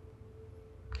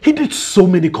 He did so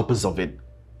many copies of it.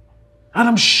 And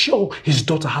I'm sure his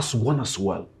daughter has one as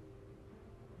well.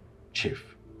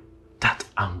 Chief, that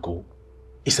angle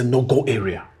is a no-go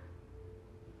area.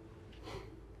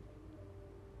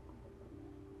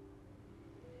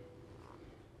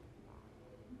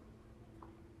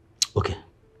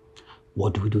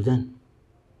 What do we do then?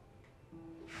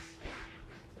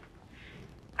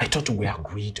 I thought we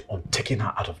agreed on taking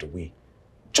her out of the way,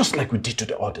 just like we did to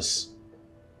the others.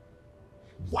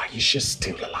 Why is she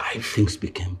still alive? Things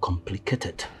became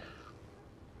complicated.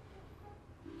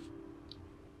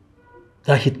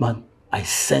 That hitman I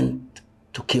sent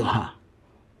to kill her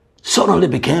suddenly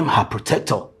became her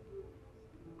protector.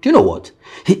 Do you know what?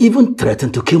 He even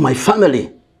threatened to kill my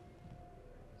family.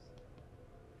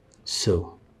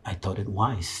 So I thought it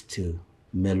wise to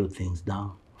mellow things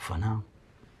down for now.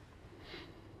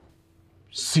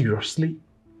 Seriously?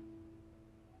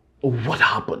 What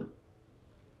happened?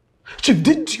 Chief,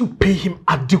 didn't you pay him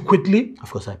adequately?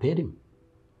 Of course I paid him.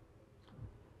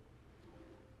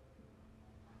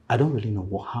 I don't really know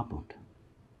what happened,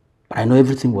 but I know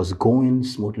everything was going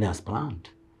smoothly as planned.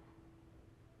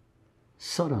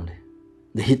 Suddenly,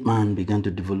 the hitman began to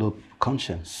develop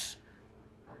conscience.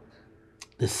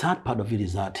 The sad part of it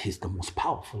is that he's the most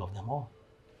powerful of them all.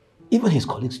 Even his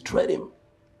colleagues dread him.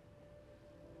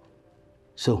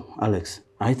 So, Alex,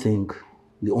 I think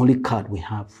the only card we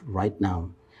have right now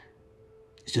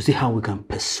is to see how we can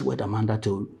persuade Amanda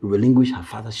to relinquish her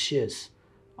father's shares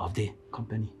of the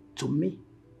company to me,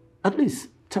 at least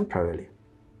temporarily.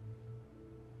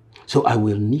 So I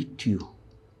will need you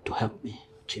to help me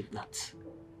achieve that.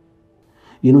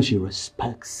 You know she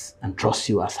respects and trusts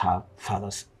you as her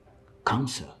father's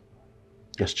counsel.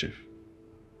 Yes, Chief.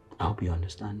 I hope you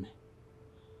understand me.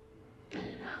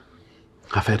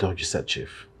 I've heard what you said,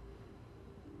 Chief.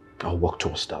 I'll work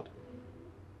towards that.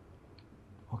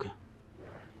 Okay.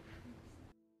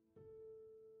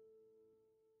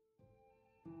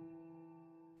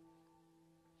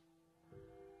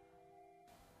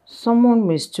 Someone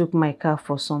mistook my car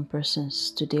for some persons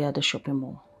today at the shopping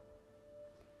mall.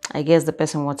 I guess the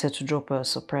person wanted to drop a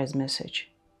surprise message.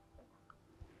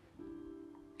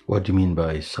 What do you mean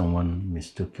by someone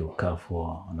mistook your car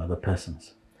for another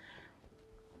person's?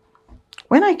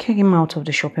 When I came out of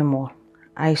the shopping mall,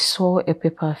 I saw a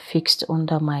paper fixed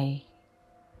under my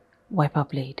wiper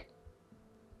blade.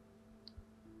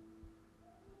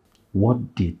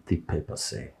 What did the paper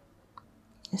say?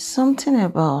 It's something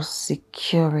about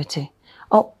security.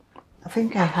 Oh, I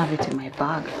think I have it in my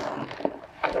bag.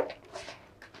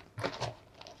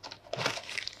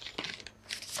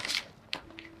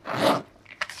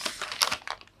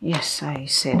 Yes, I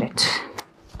said it.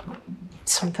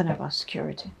 It's something about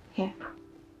security. Here.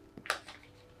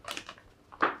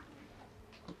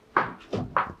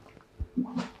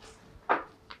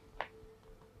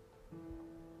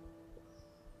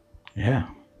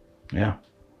 Yeah.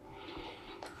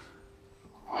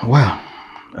 Well,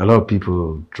 a lot of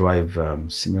people drive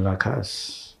similar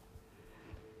cars.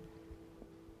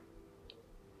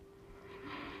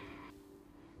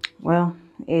 Well,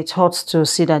 it hurts to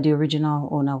see that the original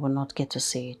owner will not get to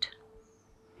see it.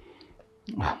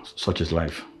 Such is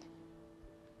life.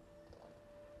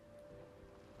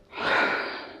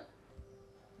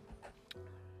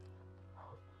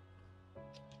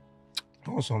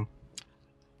 Awesome.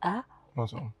 Ah?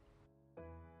 Awesome.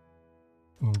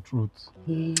 In truth.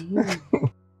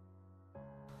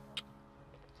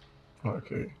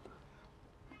 Okay.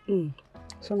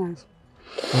 So nice.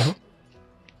 Mm-hmm.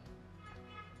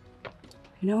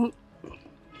 You know,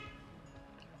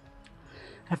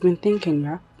 I've been thinking,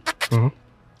 yeah? Mm-hmm.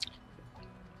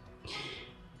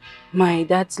 My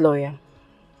dad's lawyer,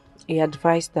 he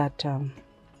advised that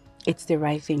it's the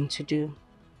right thing to do.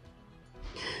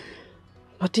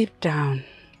 But deep down,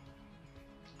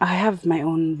 I have my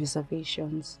own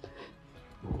reservations.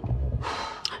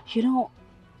 You know,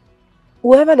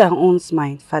 whoever that owns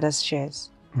my father's shares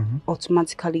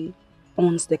automatically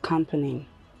owns the company.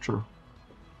 True.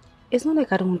 It's not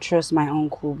like I don't trust my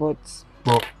uncle, but...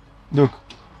 Well, look,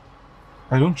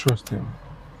 I don't trust him.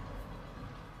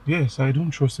 Yes, I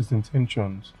don't trust his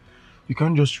intentions. You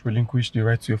can't just relinquish the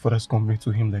right to your father's company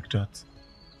to him like that.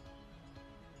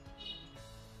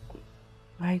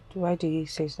 Why do you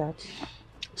say that?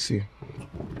 See,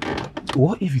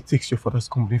 what if he takes your father's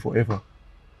company forever?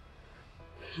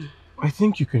 I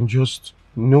think you can just,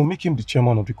 make him the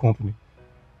chairman of the company.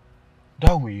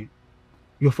 That way,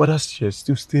 your father's share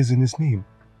still stays in his name.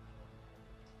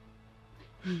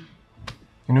 You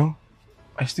know,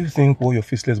 I still think what your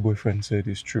faceless boyfriend said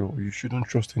is true. You shouldn't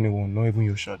trust anyone, not even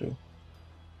your shadow.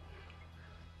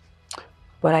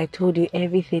 But I told you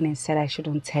everything and said I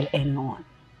shouldn't tell anyone.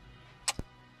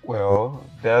 Well,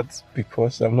 that's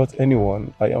because I'm not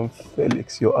anyone. I am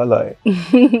Felix, your ally.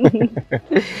 And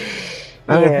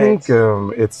I think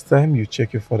it's time you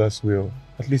check your father's will.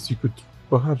 At least you could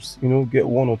perhaps, get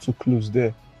one or two clues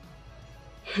there.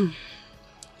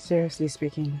 Seriously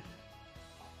speaking,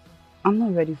 I'm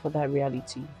not ready for that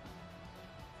reality.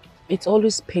 It's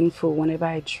always painful whenever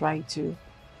I try to.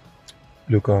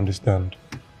 Look, I understand.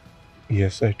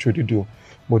 Yes, I truly do.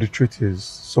 But the truth is,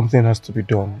 something has to be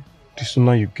done. The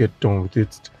sooner you get done with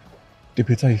it, the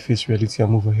better you face reality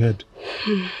and move ahead.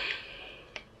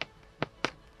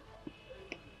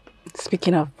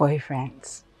 Speaking of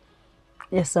boyfriends,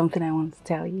 there's something I want to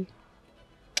tell you.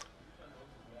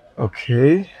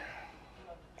 Okay.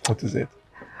 What is it?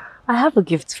 I have a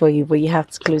gift for you, but you have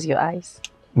to close your eyes.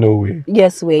 No way.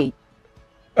 Yes, wait.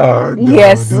 No,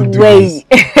 yes, don't do wait.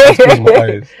 this. Close my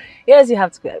eyes. Yes, you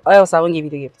have to. Or else I won't give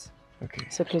you the gift. Okay.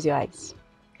 So close your eyes.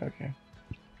 Okay.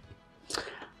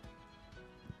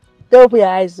 Don't open your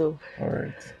eyes though.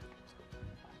 Alright.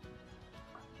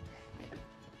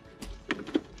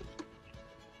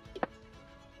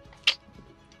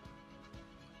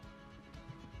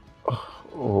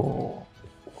 Oh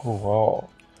wow.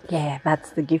 Yeah,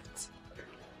 that's the gift.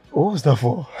 What was that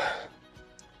for?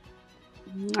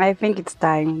 I think it's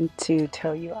time to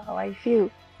tell you how I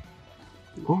feel.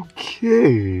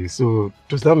 Okay, so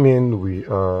does that mean we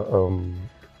are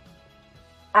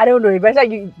I don't know. You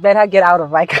better get out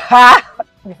of my car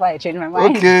before I change my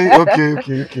mind. Okay.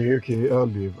 I'll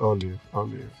leave.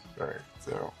 Alright,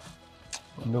 so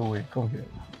no way, come here.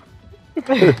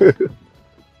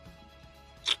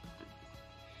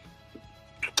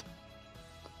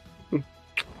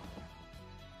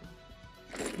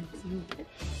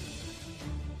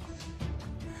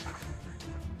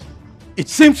 It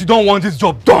seems you don't want this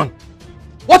job done.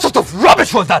 What sort of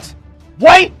rubbish was that?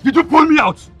 Why did you pull me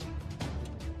out?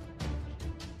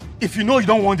 If you know you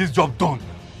don't want this job done,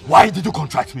 why did you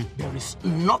contract me? There is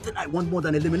nothing I want more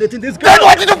than eliminating this guy. Then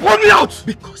why did you pull me out?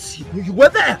 Because he knew you were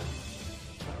there.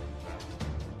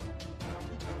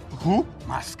 Who?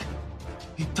 Mask.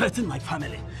 He threatened my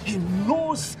family. He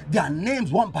knows their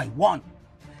names one by one.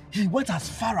 He went as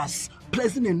far as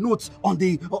placing a note on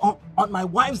my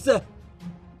wife's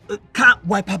car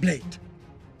wiper blade.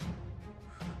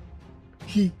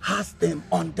 He has them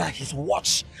under his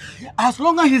watch. As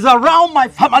long as he's around, my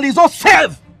family is all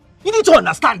safe. You need to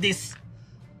understand this.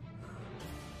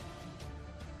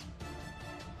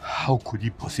 How could he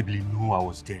possibly know I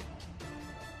was there?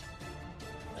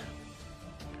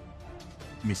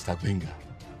 Mr. Gbenga,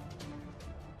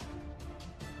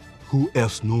 who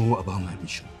else know about my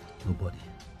mission? Nobody.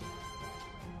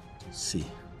 See,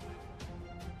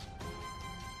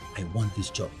 I want this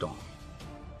job done.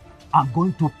 I'm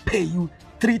going to pay you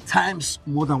 3 times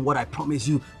more than what I promised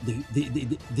you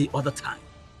the other time.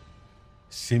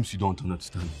 Seems you don't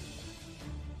understand.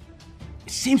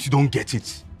 It seems you don't get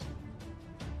it.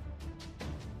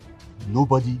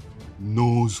 Nobody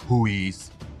knows who he is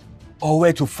or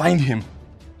where to find him.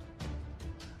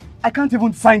 I can't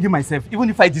even find him myself, even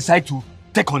if I decide to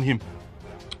take on him.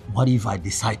 What if I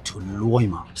decide to lure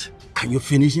him out? Can you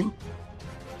finish him?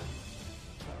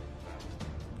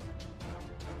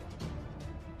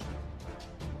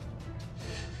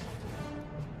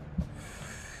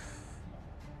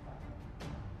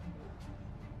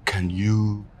 Can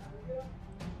you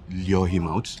lure him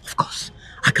out? Of course.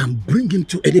 I can bring him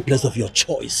to any place of your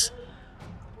choice.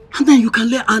 And then you can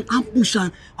lay an ambush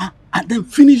and then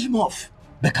finish him off.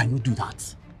 But can you do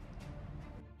that?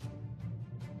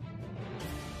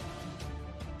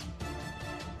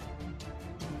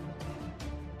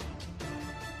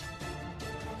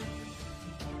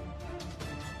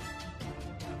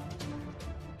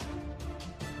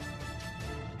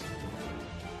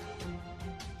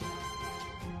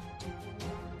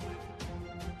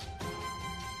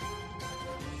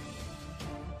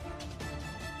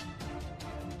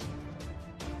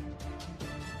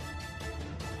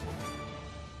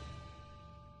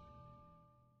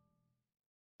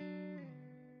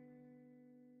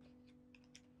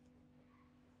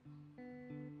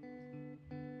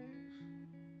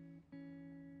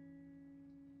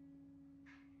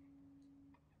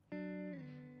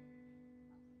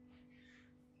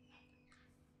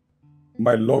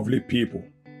 My lovely people,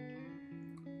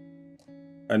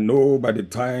 I know by the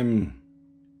time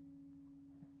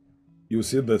you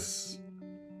see this,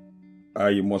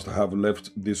 I must have left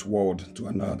this world to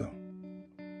another.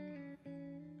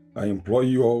 I implore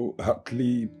you all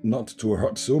heartily not to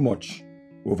hurt so much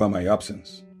over my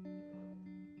absence.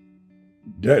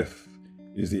 Death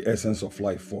is the essence of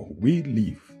life, for we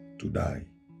live to die.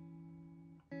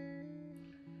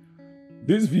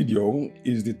 This video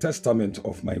is the testament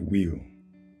of my will.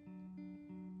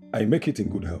 I make it in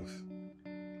good health,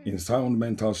 in sound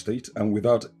mental state, and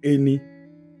without any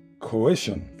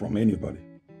coercion from anybody.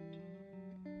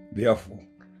 Therefore,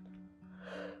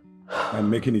 I'm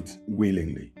making it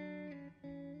willingly.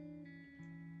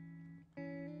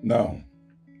 Now,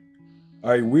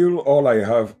 I will all I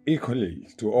have equally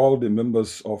to all the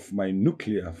members of my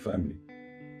nuclear family.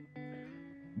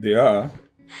 They are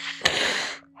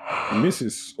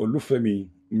Mrs. Olufemi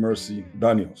Mercy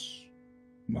Daniels,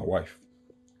 my wife.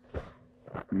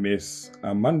 Miss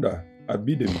Amanda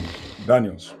Abidemi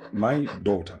Daniels, my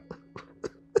daughter.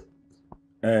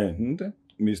 And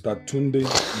Mr. Tunde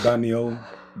Daniel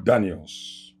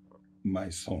Daniels, my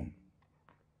son.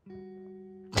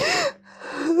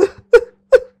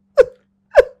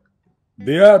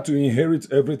 They are to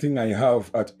inherit everything I have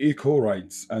at equal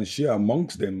rights and share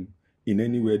amongst them in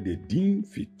any way they deem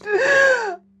fit.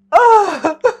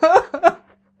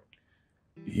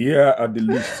 Here are the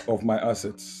list of my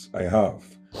assets I have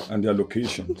and their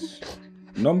locations.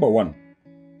 Number 1,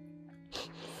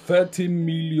 30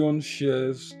 million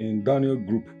shares in Daniel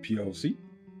Group PLC,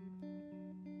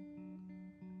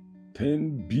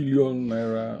 10 billion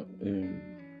naira in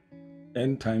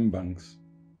End Time Banks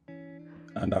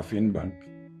and Afin Bank.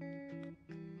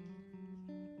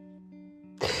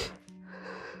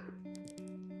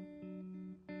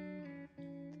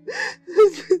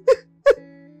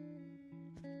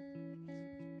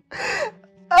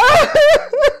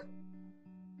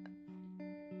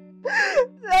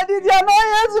 Daddy, they are not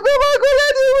here to go back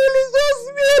already. Will it's just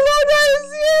me alone that is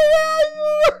here? Where are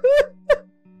you?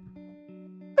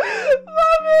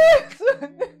 Mommy!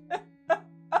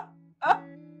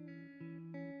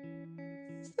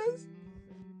 It's just me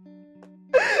alone.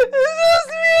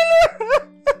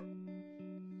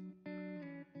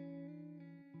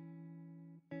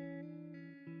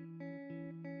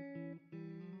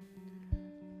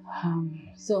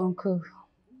 So Uncle,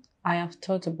 I have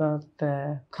thought about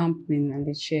the company and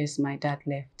the shares my dad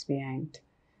left behind.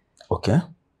 Okay.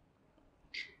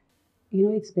 You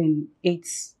know, it's been 8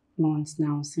 months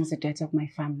now since the death of my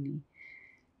family.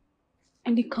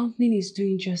 And the company is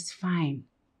doing just fine.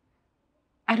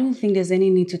 I don't think there's any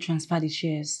need to transfer the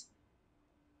shares.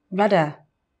 Rather,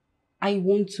 I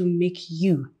want to make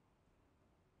you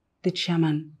the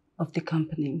chairman of the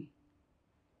company.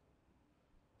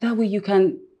 That way you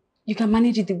can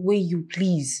manage it the way you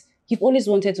please. You've always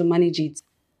wanted to manage it.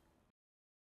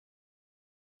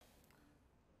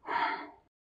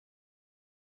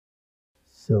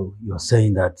 So you're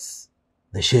saying that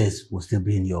the shares will still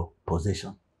be in your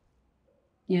possession?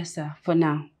 Yes, sir, for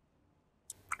now.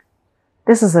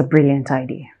 This is a brilliant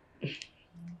idea.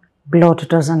 Blood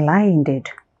doesn't lie indeed.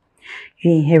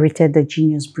 You inherited the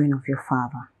genius brain of your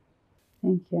father.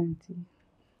 Thank you, Auntie.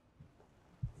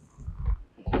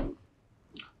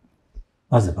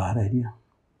 That's a bad idea.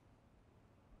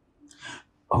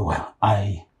 Oh well,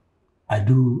 I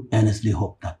do earnestly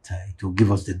hope that it will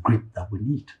give us the grip that we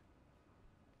need.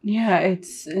 Yeah, it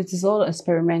is all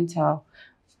experimental,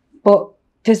 but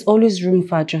there's always room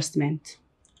for adjustment.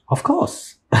 Of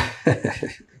course.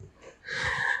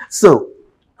 So,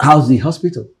 how's the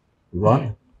hospital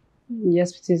running? The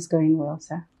hospital is going well,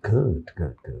 sir. Good.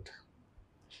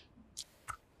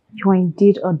 You are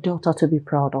indeed a daughter to be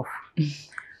proud of.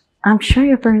 I'm sure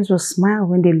your parents will smile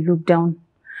when they look down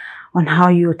on how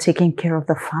you're taking care of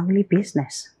the family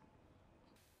business.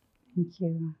 Thank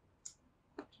you.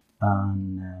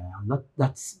 And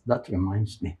that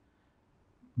reminds me.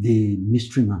 The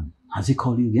mystery man, has he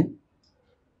called you again?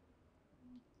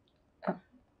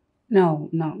 No,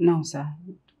 sir.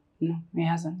 No, he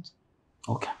hasn't.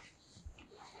 Okay.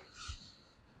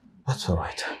 That's all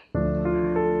right.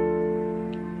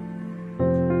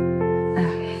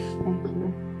 Thank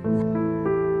you.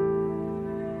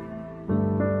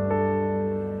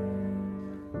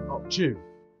 Oh, Chief,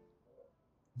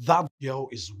 that girl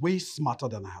is way smarter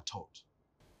than I had thought.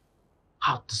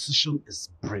 Her decision is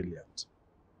brilliant.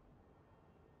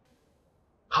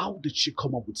 How did she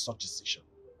come up with such a decision?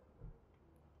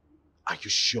 Are you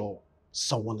sure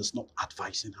someone is not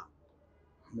advising her?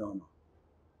 No.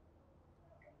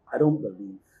 I don't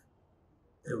believe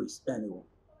there is anyone.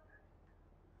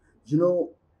 You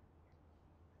know,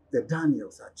 the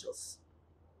Daniels are just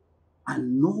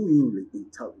unknowingly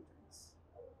intelligent.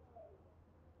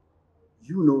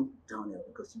 You know Daniel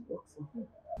because you work for him.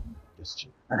 Yes,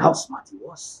 Chief. And how smart he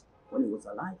was when he was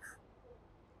alive.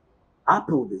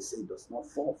 Apple, they say, does not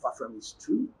fall far from its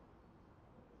tree.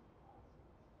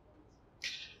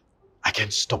 I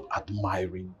can't stop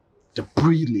admiring the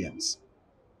brilliance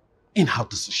in her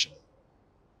decision.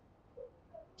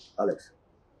 Alex,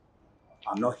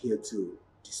 I'm not here to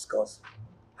discuss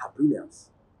her brilliance.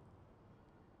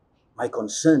 My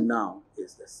concern now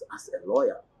is this: as a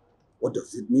lawyer, what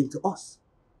does it mean to us?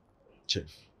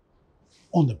 Chief,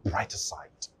 on the brighter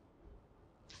side,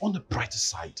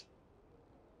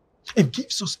 it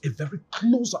gives us a very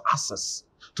close access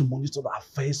to monitor the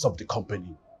affairs of the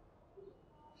company.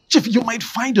 Chief, you might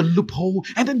find a loophole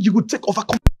and then you would take over.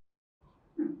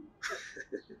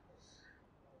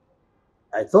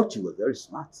 I thought you were very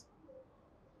smart.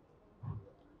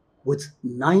 With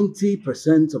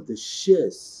 90% of the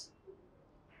shares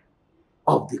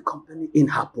of the company in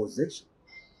her possession,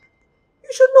 you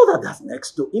should know that that's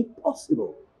next to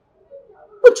impossible.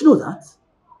 Don't you know that?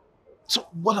 So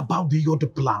what about the other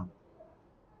plan?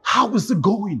 How is it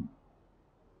going?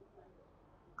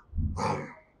 I'm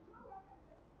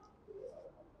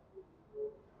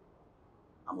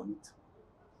on it.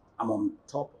 I'm on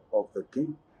top of the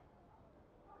game.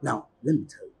 Now, let me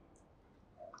tell you.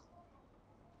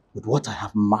 With what I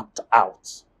have mapped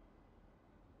out,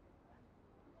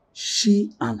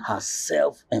 she and her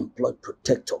self-employed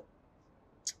protector,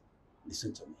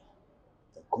 listen to me,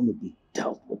 they're going to be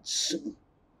dealt with soon.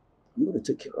 I'm going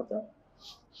to take care of that.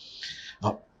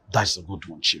 That's a good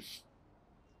one, Chief.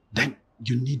 Then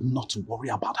you need not to worry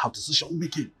about her decision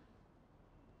making.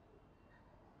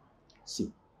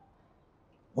 See,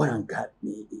 what got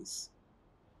me is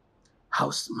how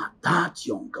smart that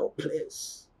young girl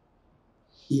plays.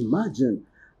 Imagine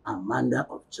Amanda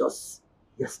of just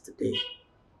yesterday.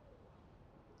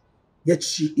 Yet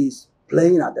she is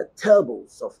playing at the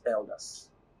tables of elders.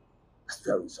 That's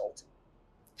very insulting.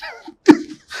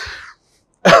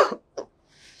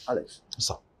 Alex.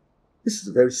 Sir. This is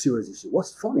a very serious issue.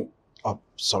 What's funny? Oh,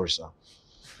 sorry, sir.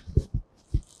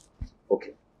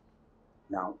 Okay.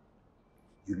 Now,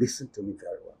 you listen to me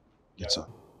very well. Yes, sir.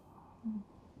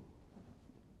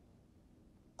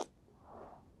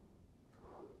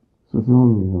 So tell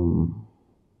me,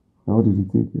 how did you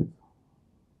take it?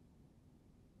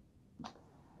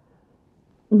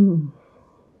 You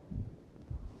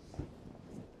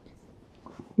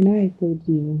know, I told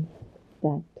you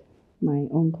that my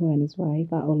uncle and his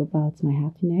wife are all about my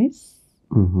happiness.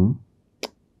 Mm-hmm.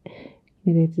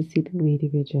 You know, to see the way they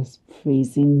were just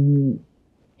praising me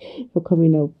for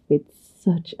coming up with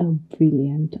such a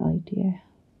brilliant idea.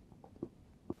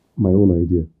 My own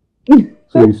idea.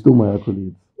 So you stole my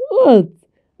accolades. What?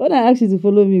 When I asked you to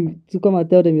follow me to come and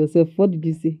tell them yourself, what did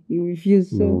you say? You refused.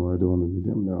 So. No, I don't want to meet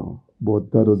them now.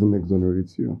 But that doesn't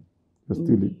exonerate you. You're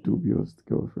still a dubious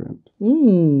girlfriend.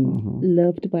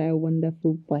 Loved by a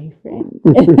wonderful boyfriend.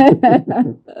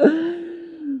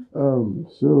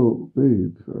 So,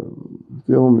 babe,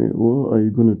 tell me, what are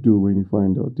you going to do when you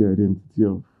find out the identity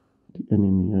of the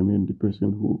enemy? I mean, the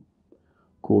person who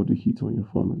called the heat on your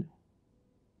family.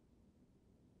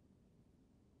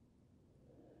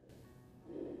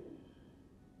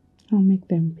 I'll make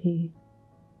them pay.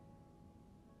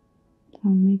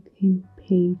 I'll make him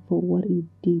pay for what he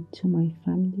did to my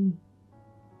family.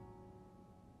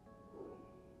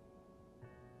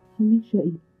 I'll make sure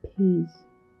he pays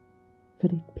for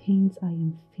the pains I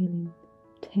am feeling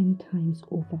 10 times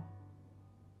over.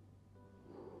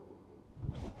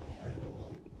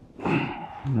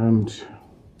 And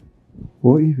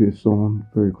what if you're someone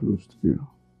very close to you?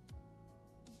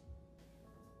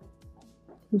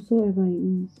 Whosoever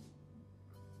he is,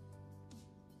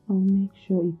 I'll make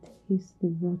sure he tastes the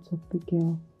wrath of the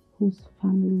girl whose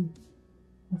family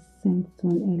was sent to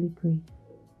an early grave.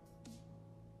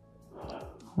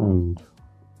 And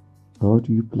how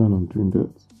do you plan on doing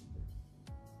that?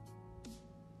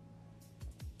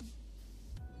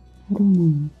 I don't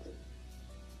know it.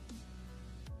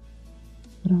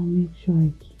 But I'll make sure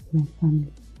I give my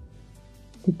family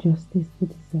the justice they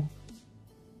deserve,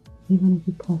 even if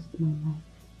it costs my life.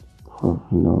 Oh,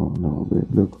 no,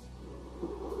 babe, look.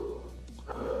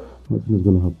 Nothing is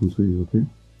going to happen to you, okay?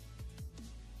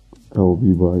 I will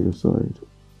be by your side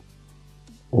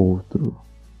all through.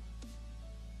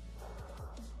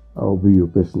 I'll be your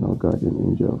personal guardian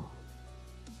angel.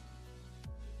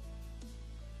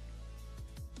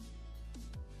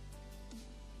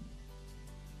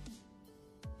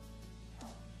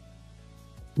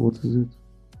 What is it?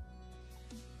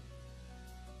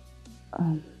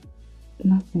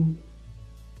 Nothing.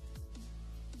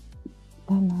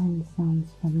 That line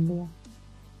sounds familiar.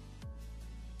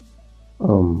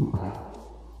 Come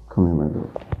here, my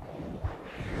love.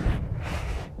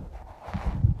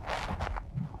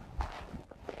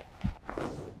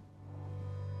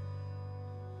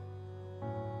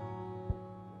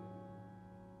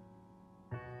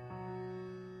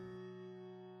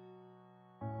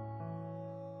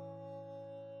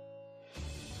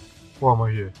 Why am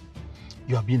I here?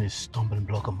 You have been a stumbling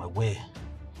block on my way.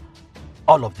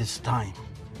 All of this time,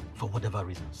 for whatever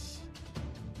reasons.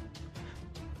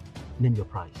 Name your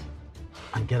price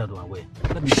and get out of my way.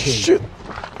 Let me pay you. Shit!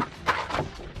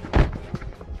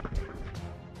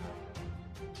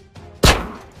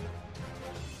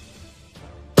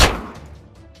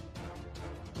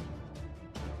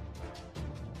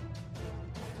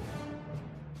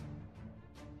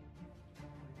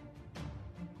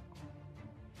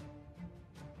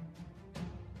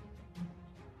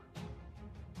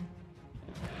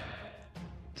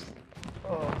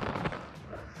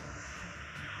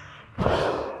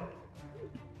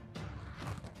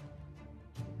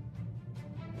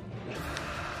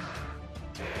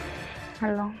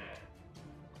 Hello.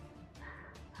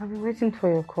 I've been waiting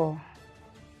for your call.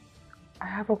 I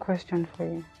have a question for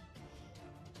you.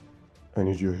 I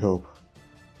need your help.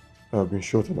 I have been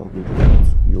shot and I'm bleeding out.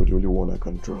 You're the only one I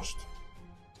can trust.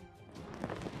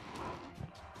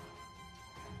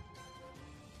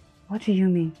 What do you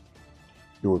mean?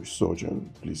 You're a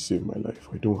surgeon. Please save my life.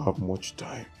 I don't have much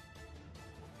time.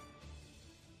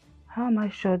 How am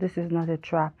I sure this is not a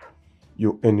trap?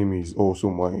 Your enemy is also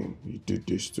mine. He did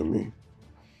this to me.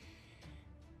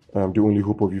 I am the only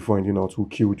hope of you finding out who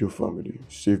killed your family.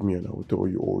 Save me and I will tell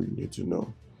you all you need to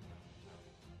know.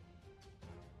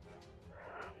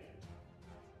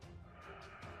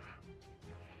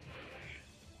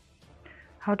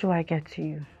 How do I get to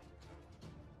you?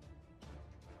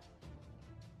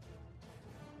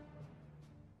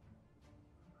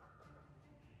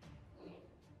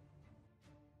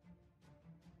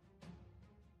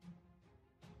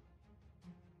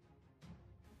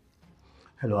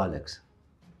 Hello, Alex.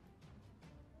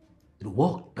 It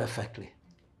worked perfectly.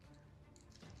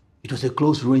 It was a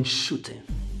close-range shooting.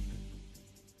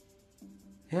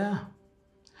 Yeah.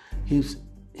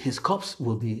 His corpse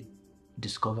will be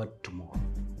discovered tomorrow.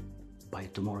 By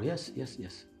tomorrow, yes.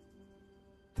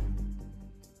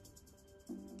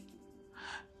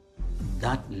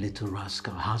 That little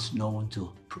rascal has no one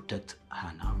to protect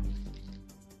her now.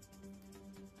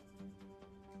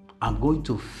 I'm going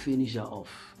to finish her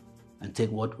off and take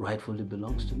what rightfully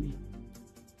belongs to me.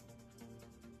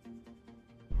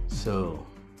 So,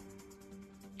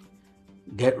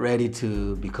 get ready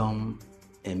to become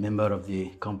a member of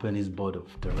the company's board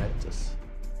of directors.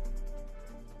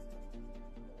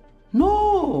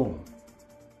 No!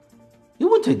 It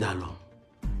won't take that long.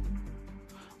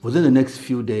 Within the next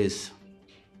few days,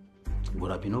 it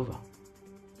would have been over.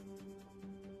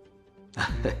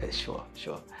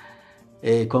 Sure.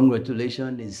 A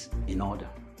congratulations is in order.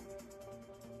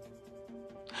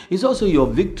 It's also your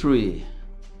victory.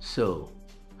 So,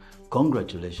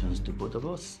 congratulations to both of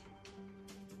us.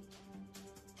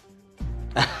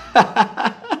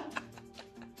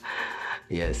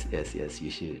 Yes, you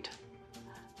should.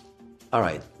 All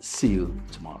right, see you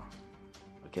tomorrow,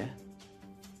 okay?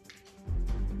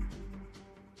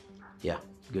 Yeah,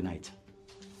 good night.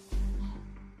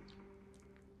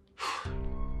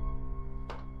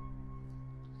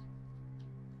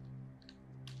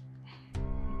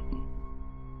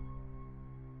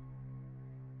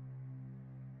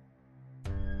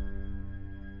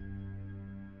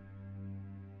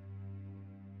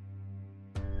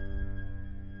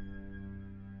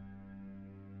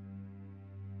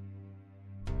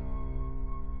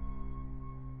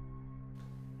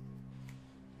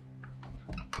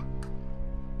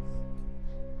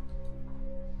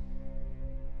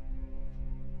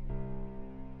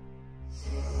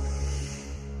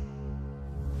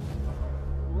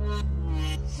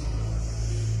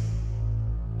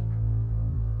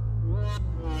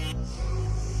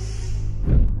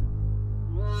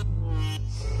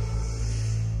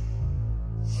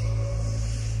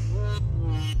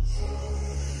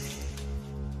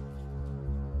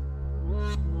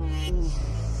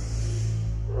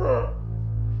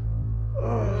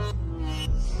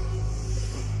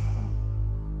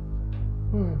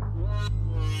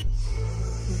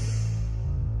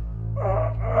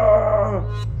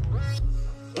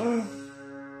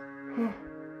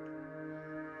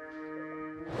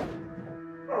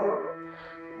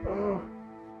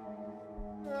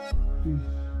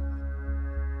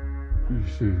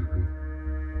 Please save me.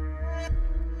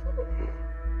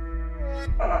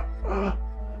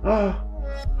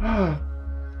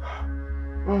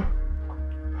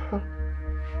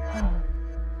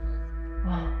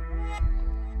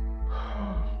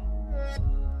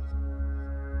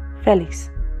 Felix.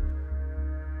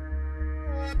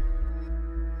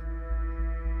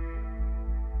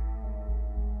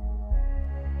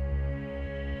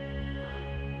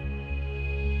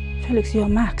 Felix, you're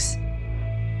Max.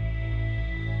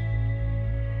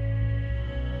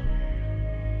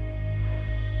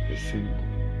 You see.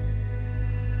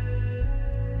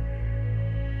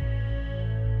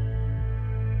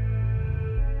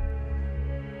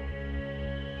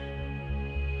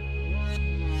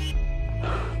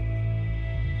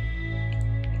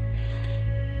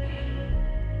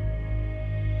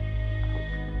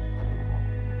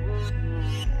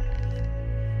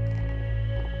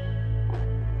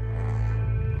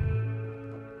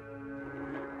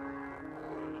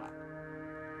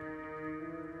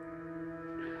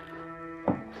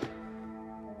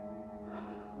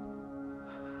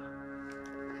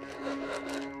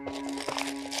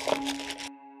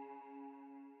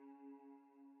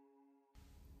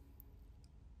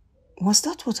 Was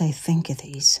that what I think it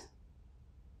is?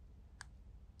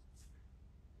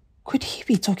 Could he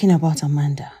be talking about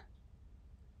Amanda?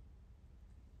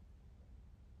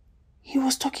 He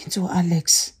was talking to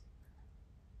Alex.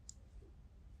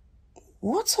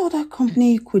 What other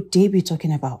company could they be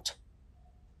talking about?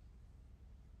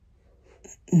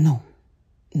 No.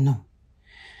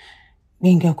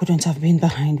 Benga couldn't have been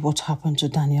behind what happened to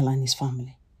Daniel and his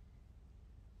family.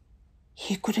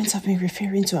 He couldn't have been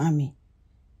referring to Ami.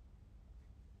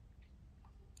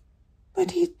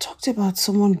 But he talked about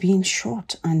someone being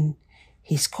shot and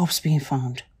his corpse being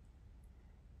found.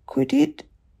 Did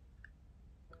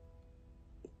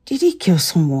he kill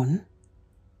someone?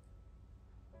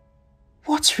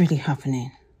 What's really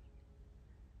happening?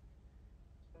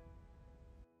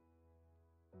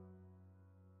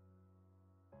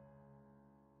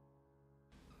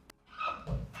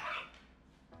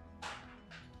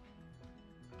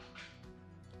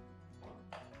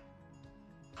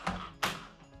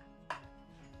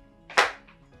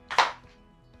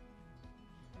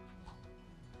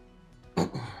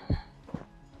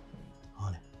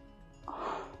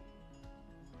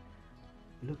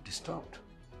 You look disturbed.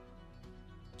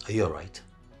 Are you alright?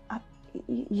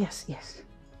 Yes.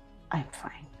 I'm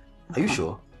fine. Are you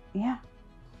sure? Yeah.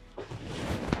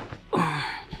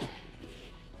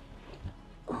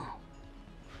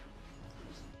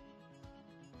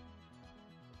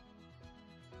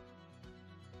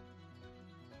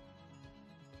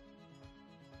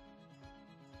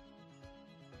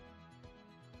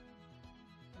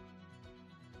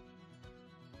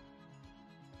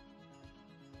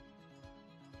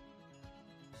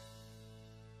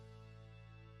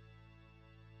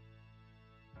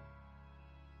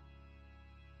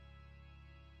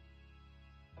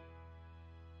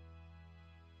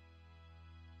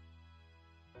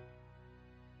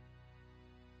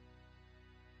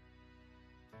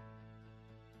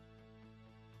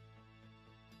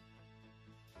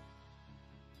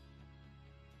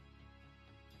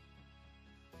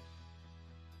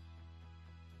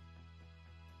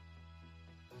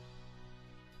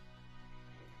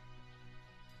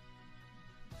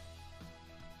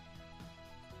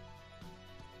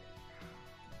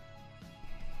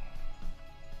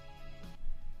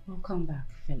 Welcome back,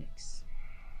 Felix.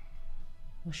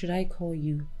 Or should I call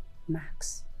you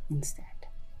Max instead?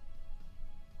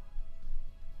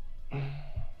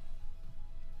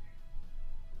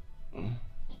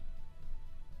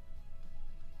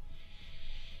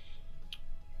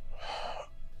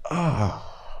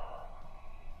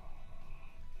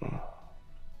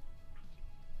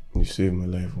 You saved my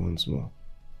life once more.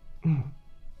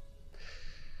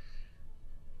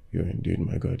 You're indeed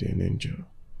my guardian angel.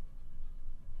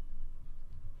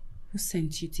 Who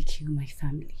sent you to kill my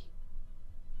family?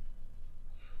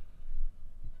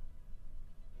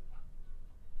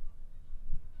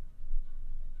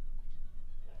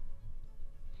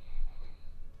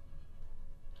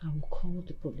 I will call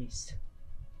the police,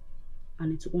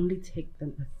 and it will only take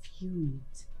them a few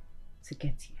minutes to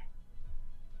get here.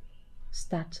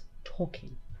 Start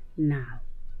talking now.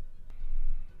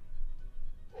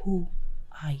 Who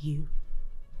are you?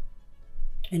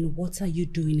 And what are you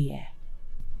doing here?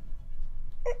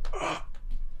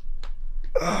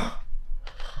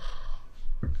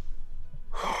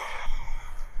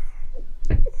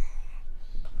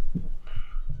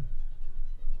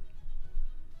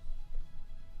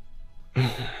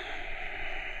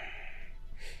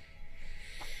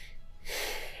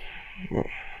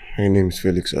 My name is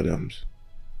Felix Adams.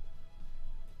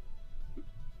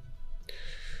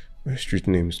 My street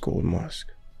name is Gold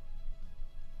Mask.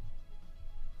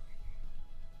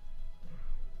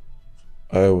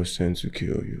 I was sent to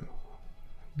kill you,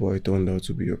 but I turned out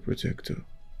to be your protector.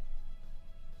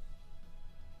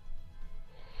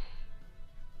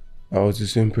 I was the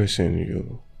same person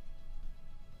you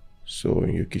saw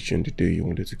in your kitchen the day you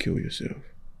wanted to kill yourself.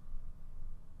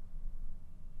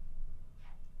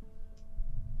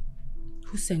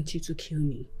 Who sent you to kill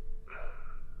me?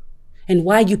 And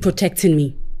why are you protecting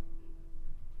me?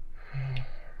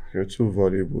 You're too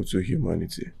valuable to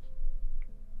humanity.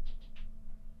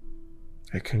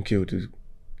 I can't kill the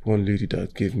one lady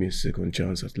that gave me a second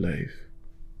chance at life.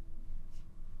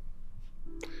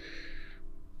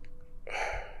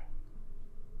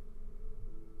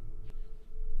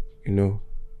 You know,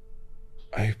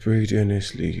 I prayed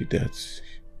earnestly that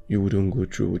you wouldn't go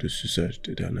through with the suicide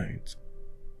that night.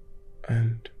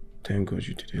 And thank God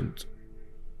you didn't.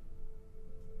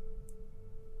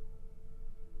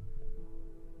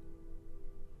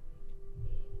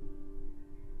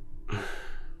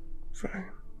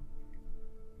 Fine.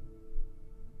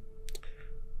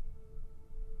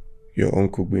 Your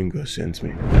uncle Bingo sent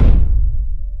me.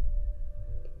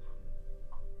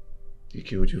 He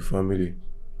killed your family.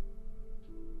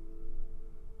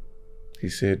 He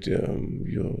said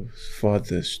your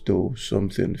father stole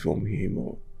something from him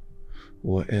or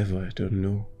whatever, I don't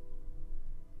know.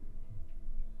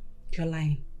 You're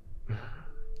lying.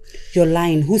 You're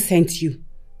lying. Who sent you?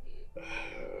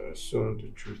 Son,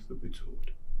 the truth will be told.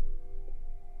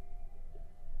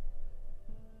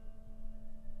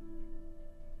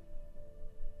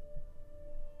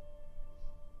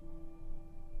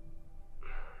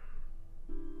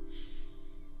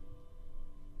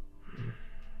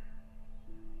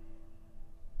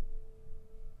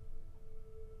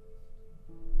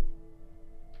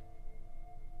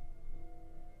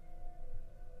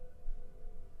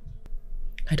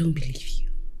 I don't believe you.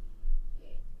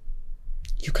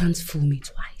 You can't fool me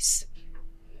twice.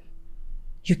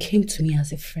 You came to me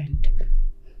as a friend.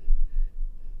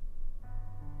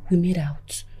 We made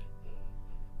out.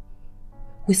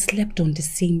 We slept on the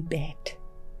same bed.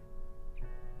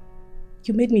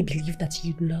 You made me believe that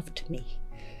you loved me.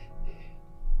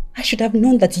 I should have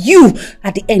known that you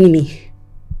are the enemy.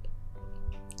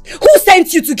 Who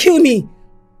sent you to kill me?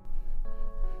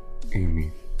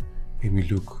 Amy,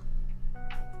 look.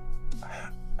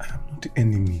 I am not the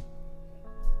enemy.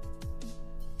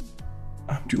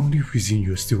 I'm the only reason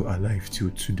you're still alive till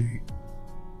today.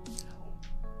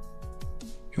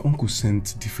 Your uncle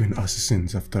sent different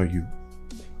assassins after you.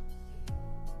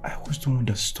 I was the one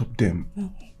that stopped them.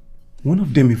 No. One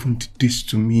of them even did this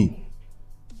to me.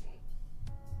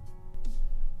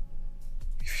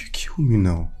 If you kill me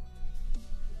now,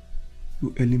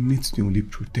 you eliminate the only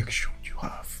protection you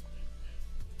have.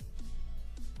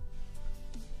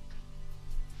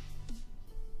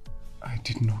 I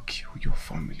did not kill your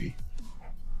family.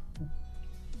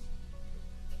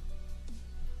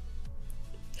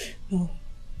 No.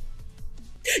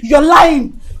 You're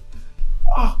lying!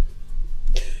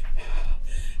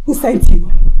 Who sent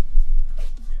you?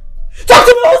 Talk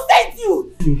to me! Who sent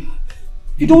you?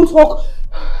 You don't talk.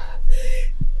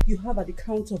 You have at the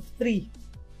count of 3.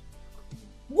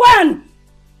 1,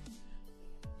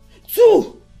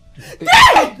 2, 3!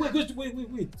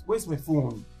 Wait. Where's my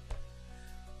phone?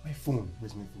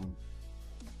 Where's my phone?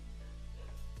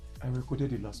 I recorded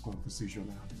the last conversation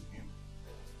I had with him.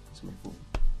 Where's my phone?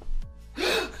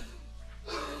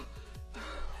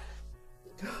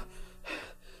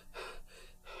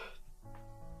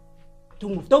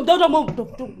 Don't move. Don't move.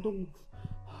 Don't move.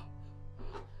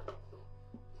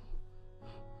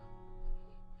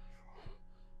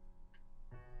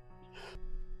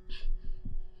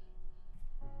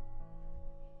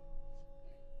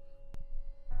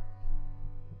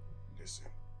 Listen.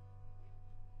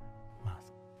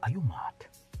 Are you mad?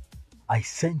 I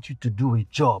sent you to do a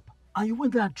job and you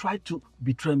went there and tried to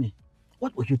betray me.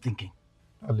 What were you thinking?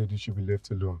 That lady should be left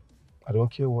alone. I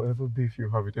don't care whatever beef you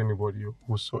have with anybody or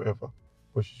whosoever,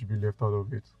 but she should be left out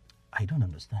of it. I don't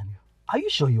understand you. Are you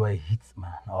sure you are a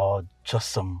hitman or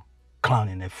just some clown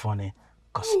in a funny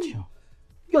costume?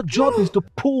 Your job is to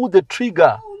pull the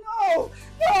trigger. Oh,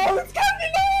 no! No! It can't be!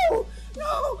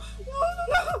 No! No!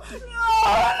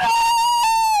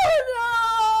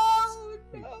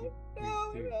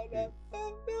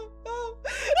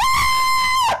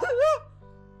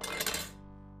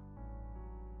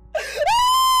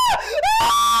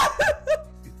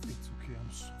 It's okay,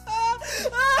 I'm sorry.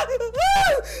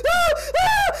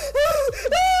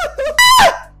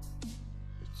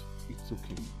 It's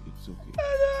okay. It's okay.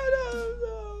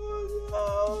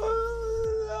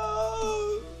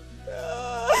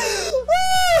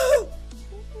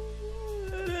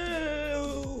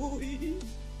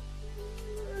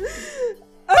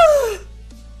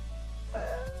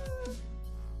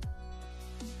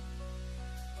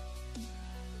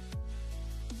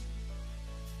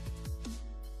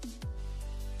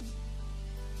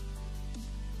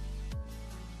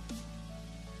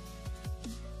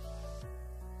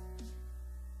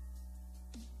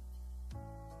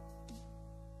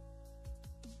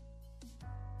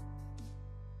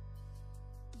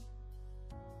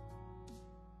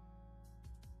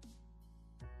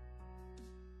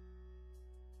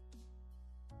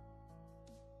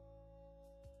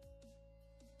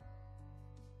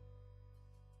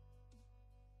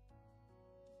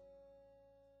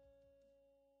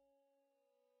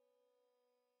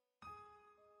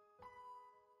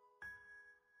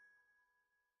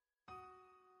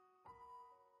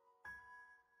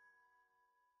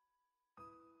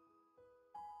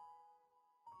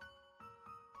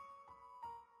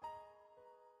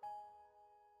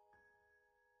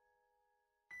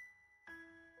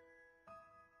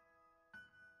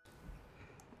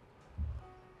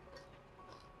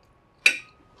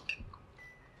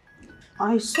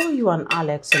 I saw you and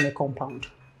Alex in the compound,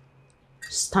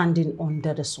 standing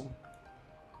under the sun.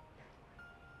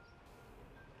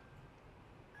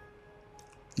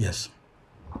 Yes.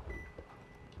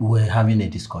 We're having a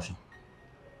discussion.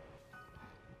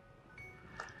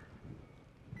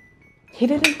 He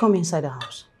didn't come inside the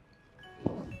house.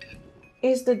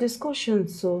 Is the discussion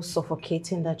so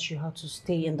suffocating that you had to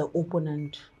stay in the open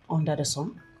and under the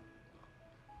sun?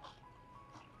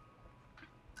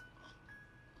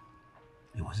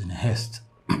 It was in a haste.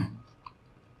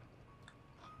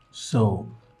 So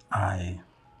I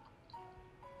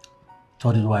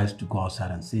thought it wise to go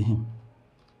outside and see him.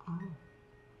 Oh.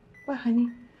 Well, honey,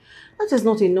 that is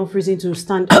not enough reason to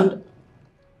stand under...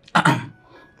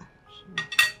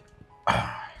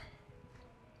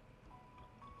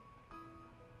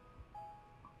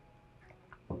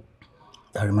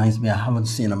 That reminds me, I haven't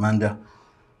seen Amanda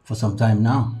for some time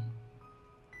now.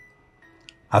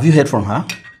 Have you heard from her?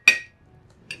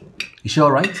 Is she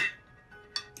all right?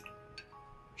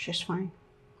 She's fine.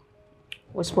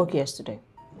 We spoke yesterday.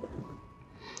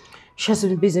 She has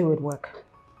been busy with work.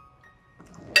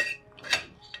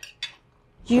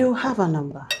 You have her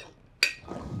number.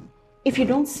 If you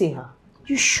don't see her,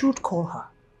 you should call her.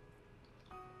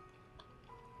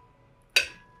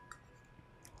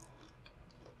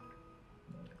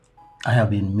 I have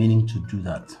been meaning to do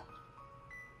that.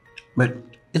 But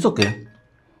it's okay.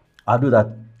 I'll do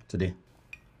that today.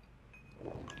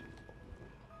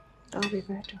 That'll be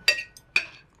better.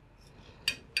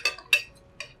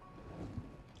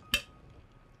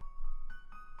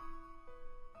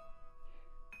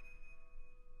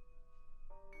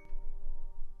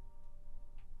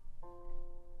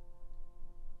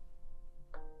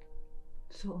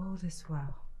 So all this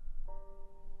while,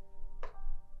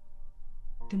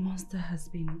 the monster has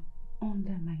been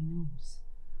under my nose.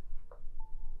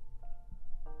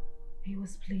 He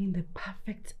was playing the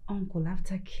perfect uncle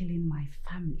after killing my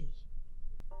family.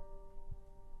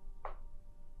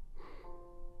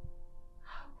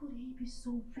 How could he be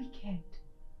so wicked?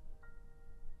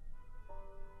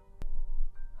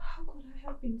 How could I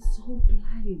have been so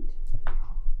blind?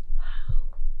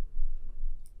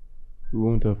 You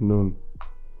won't have known.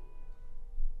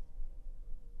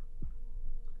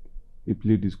 He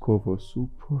played his cover so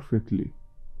perfectly.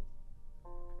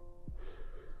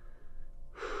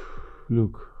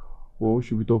 Look, what we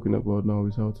should be talking about now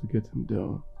is how to get him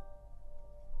down.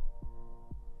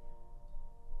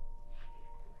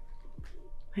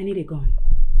 I need a gun.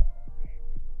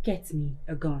 Get me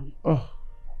a gun. No.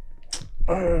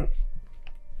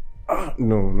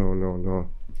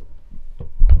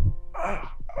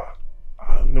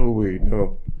 No way,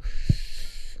 no.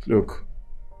 Look.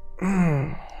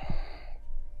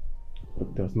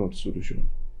 But that's not the solution.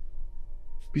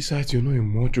 Besides, you're not a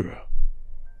murderer.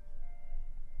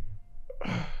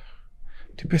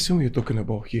 The person we're talking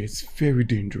about here is very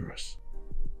dangerous.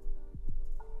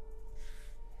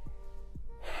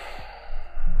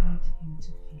 I want him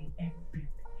to feel every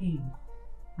pain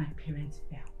my parents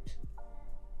felt.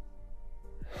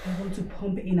 I want to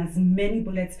pump in as many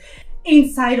bullets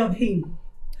inside of him.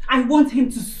 I want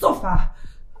him to suffer.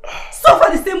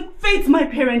 Suffer the same fate my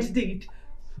parents did.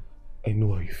 I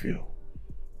know how you feel.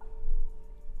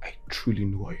 I truly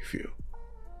know how you feel.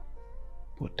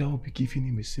 But that will be giving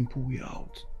him a simple way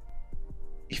out.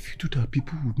 If you do that,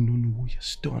 people would not know what he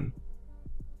has done.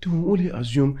 They will only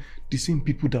assume the same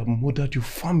people that murdered your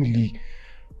family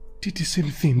did the same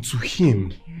thing to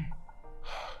him.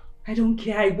 I don't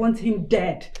care. I want him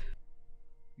dead.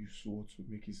 You swore to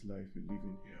make his life a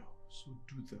living hell, so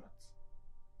do that.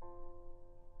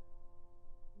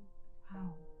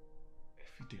 How?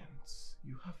 Evidence.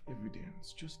 You have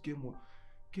evidence. Just get more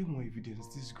evidence.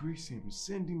 Disgrace him.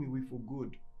 Send him away for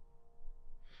good.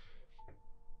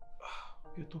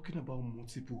 We are talking about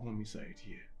multiple homicide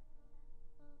here.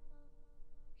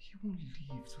 He won't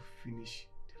live to finish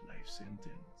the life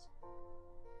sentence.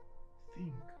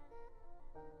 Think.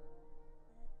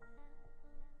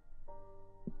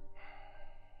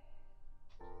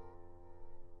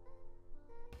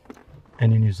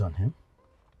 Any news on him?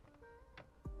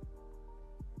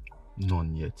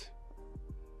 None yet.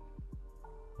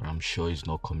 I'm sure he's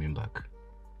not coming back.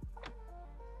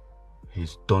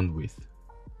 He's done with.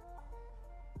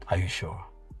 Are you sure?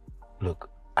 Look,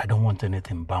 I don't want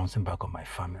anything bouncing back on my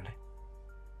family.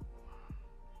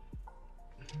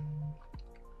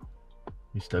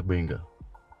 Mr. Gbenga,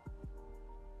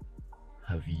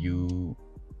 have you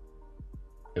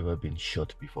ever been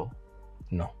shot before?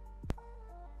 No.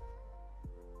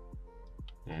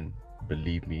 And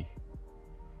believe me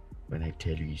when I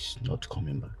tell you he's not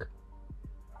coming back.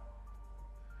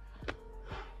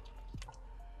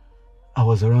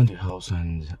 was around the house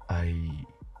and I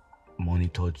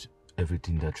monitored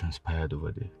everything that transpired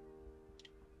over there.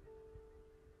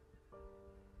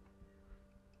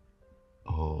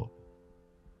 Or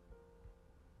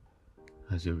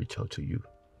has he reached out to you?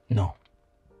 No.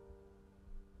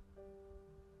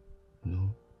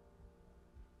 No?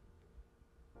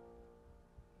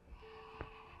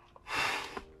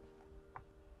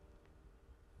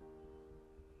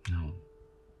 No.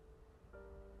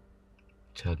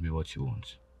 Tell me what you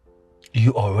want.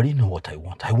 You already know what I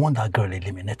want. I want that girl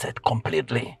eliminated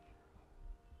completely.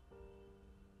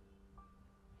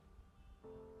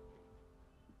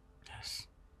 Yes.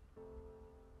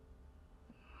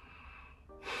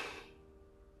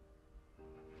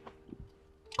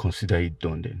 Consider it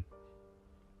done then.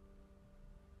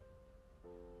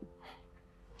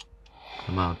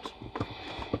 I'm out.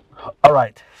 All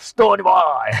right, Stony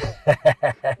boy.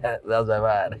 That's my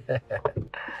man.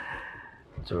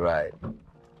 It's all right.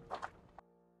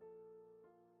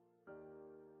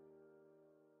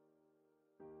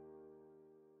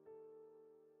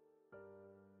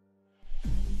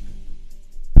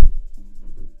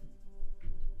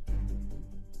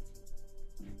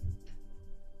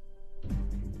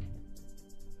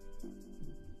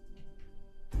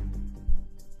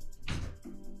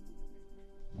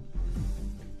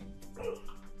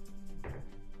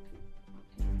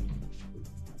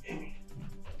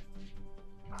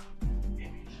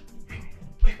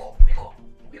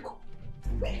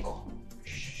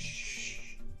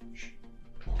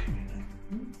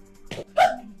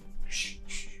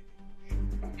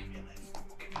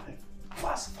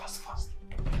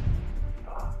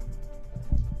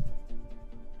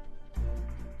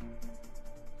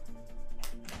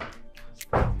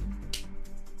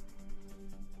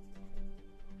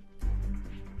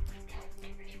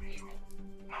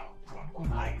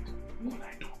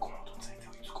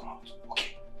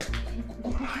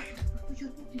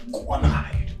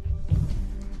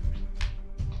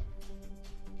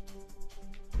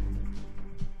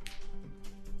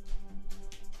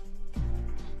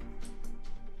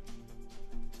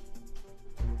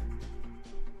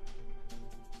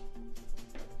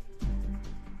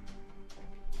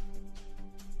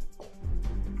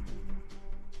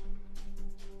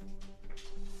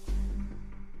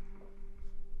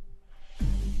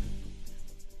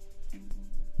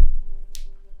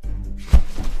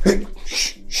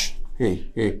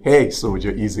 Hey,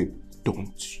 soldier, easy.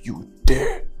 Don't you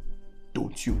dare.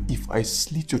 Don't you. If I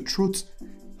slit your throat,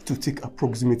 it will take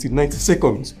approximately 90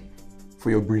 seconds for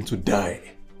your brain to die.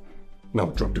 Now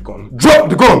drop the gun. Drop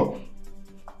the gun!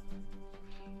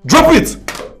 Drop it!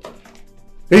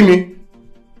 Amy!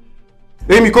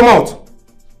 Amy, come out!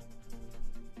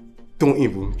 Don't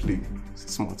even play. It's a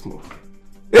smart move.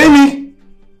 Amy!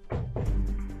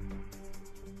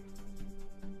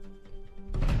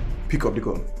 Pick up the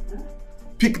gun.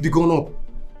 Pick the gun up.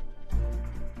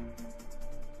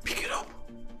 Pick it up.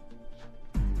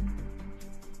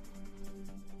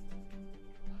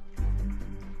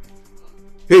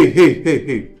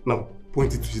 Hey. Now,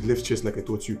 point it to his left chest like I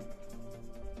taught you.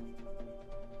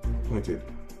 Point it.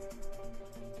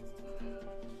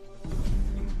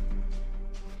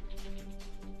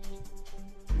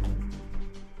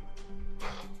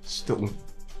 Still.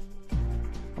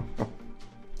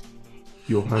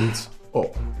 Your hands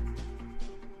up.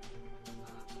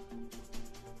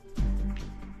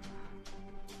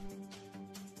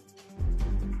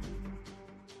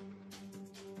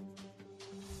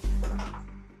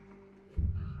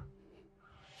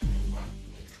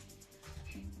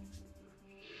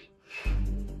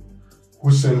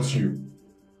 Who sent you?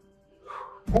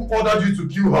 Who ordered you to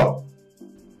kill her?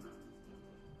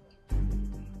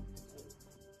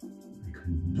 I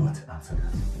cannot answer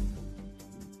that.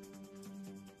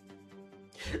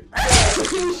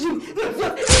 Finish him! He murdered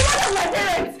my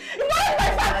parents! He murdered my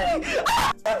family!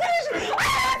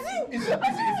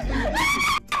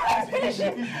 Finish him! Finish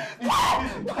him!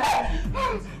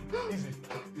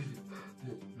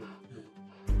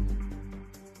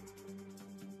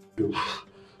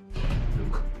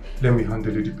 Look, let me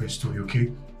handle it the best way,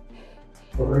 okay?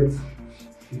 Alright?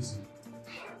 Easy.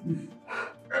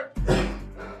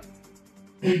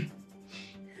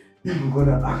 I'm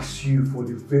gonna ask you for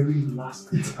the very last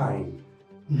time.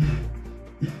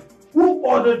 Who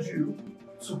ordered you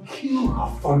to kill her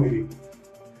family?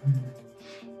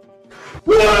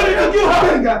 Who ordered you to kill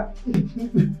her?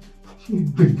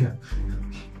 Benga.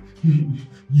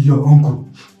 Your uncle,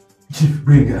 Chief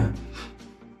Benga.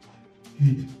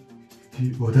 He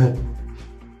ordered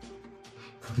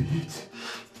for the heat.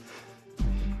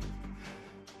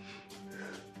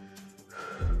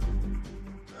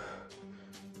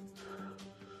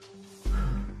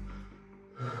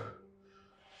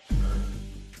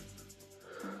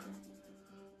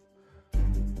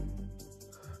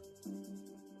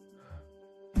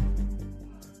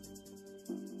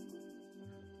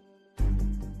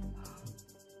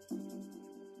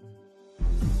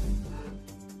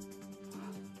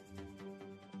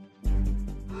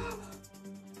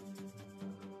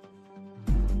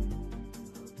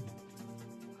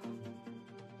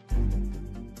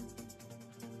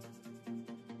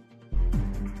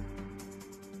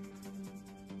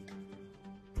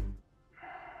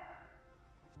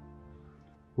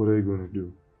 What are you going to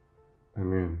do? I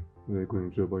mean, what are you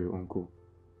going to do about your uncle?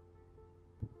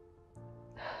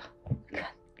 I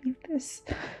can't believe this.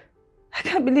 I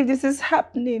can't believe this is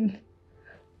happening.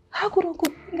 How could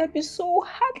Uncle Benga be so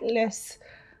heartless?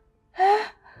 Huh?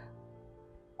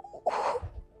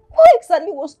 What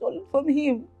exactly was stolen from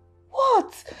him?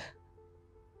 What?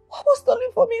 What was stolen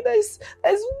from me? That is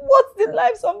worth the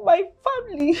lives of my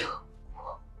family.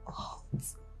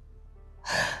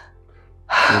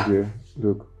 My dear,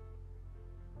 look.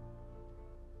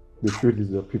 The truth is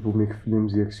that people make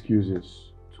flimsy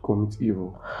excuses to commit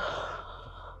evil.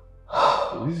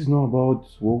 This is not about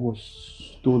what was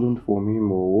stolen from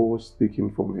him or what was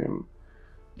taken from him.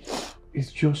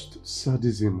 It's just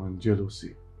sadism and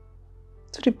jealousy.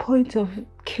 To the point of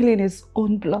killing his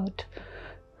own blood.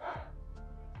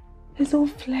 His own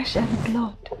flesh and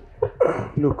blood.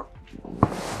 Look.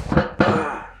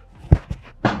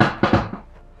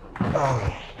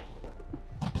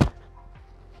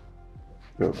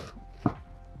 Look.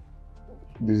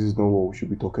 This is not what we should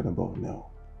be talking about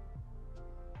now.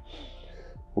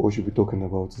 What we should be talking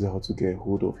about is how to get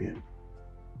hold of him.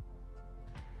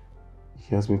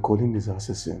 He has been calling his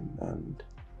assassin, and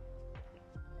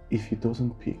if he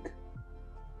doesn't pick,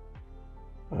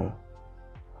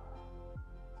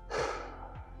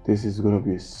 this is going to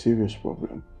be a serious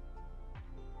problem.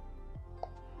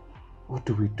 What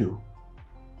do we do?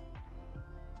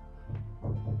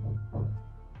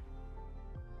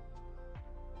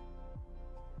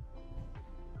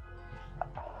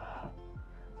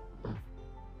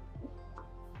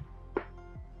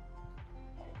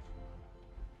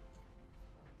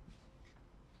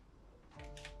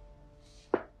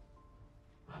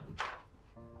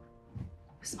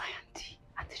 Who's my auntie?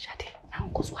 Auntie Shade, my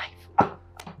uncle's wife.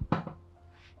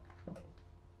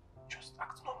 Just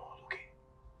act normal, okay?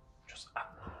 Just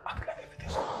act like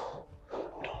everything's normal.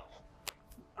 Hold on.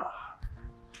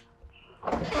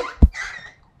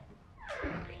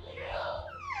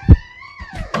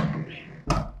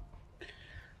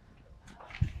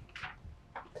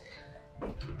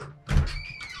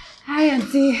 Hi,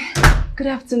 Auntie. Good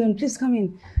afternoon. Please come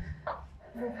in.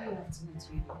 Good afternoon,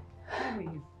 sweetie. How are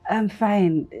you? I'm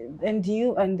fine. And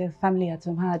you and the family at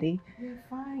home, how are they? We're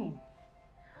fine.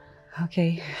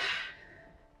 Okay.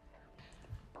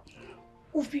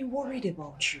 We've been worried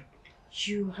about you.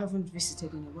 You haven't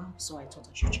visited in a while, so I thought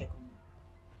I should check on you.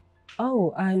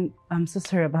 Oh, I'm so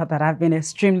sorry about that. I've been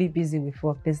extremely busy with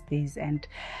work these days, and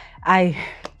I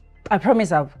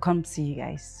promise I'll come see you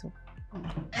guys. So.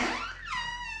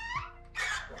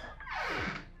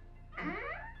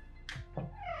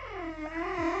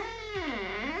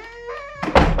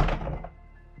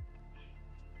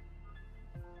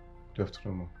 Good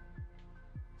afternoon,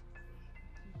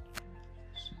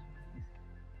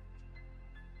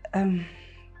 Mom.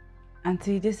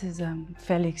 Auntie, this is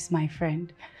Felix, my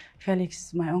friend.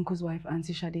 Felix, my uncle's wife,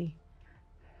 Auntie Shade.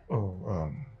 Oh,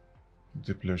 it's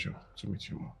a pleasure to meet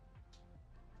you, Mom.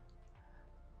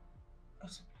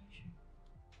 It's a pleasure.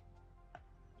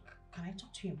 Can I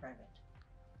talk to you in private?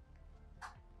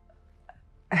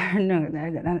 No,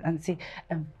 Auntie,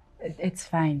 it's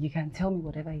fine. You can tell me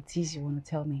whatever it is you want to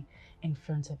tell me in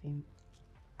front of him.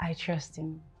 I trust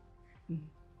him.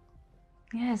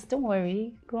 Yes, don't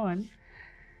worry. Go on.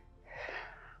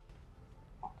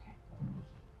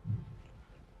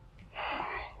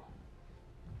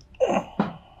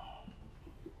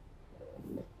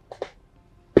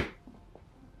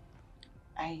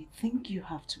 I think you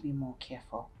have to be more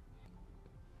careful.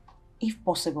 If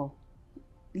possible,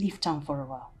 leave town for a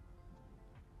while.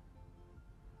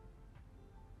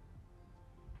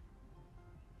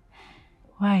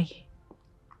 Why?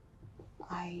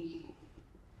 I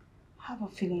have a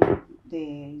feeling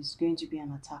there is going to be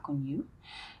an attack on you.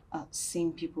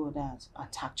 Same people that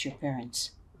attacked your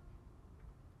parents.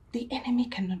 The enemy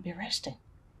cannot be resting.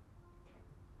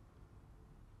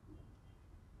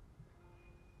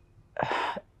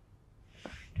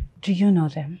 Do you know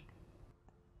them?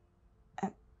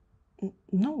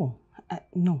 No,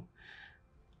 no.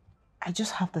 I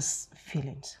just have these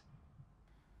feelings.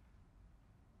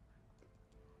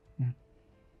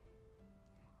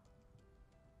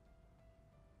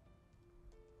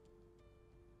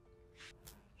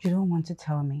 You don't want to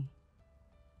tell me?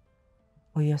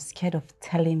 Or you're scared of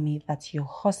telling me that your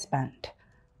husband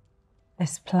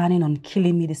is planning on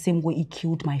killing me the same way he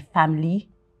killed my family?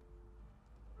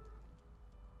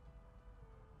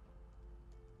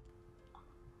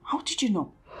 How did you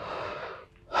know?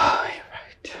 Oh, you're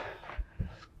right.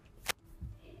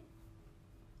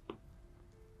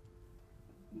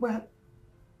 Well,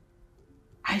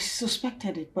 I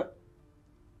suspected it, but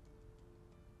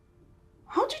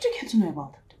how did you get to know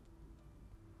about it?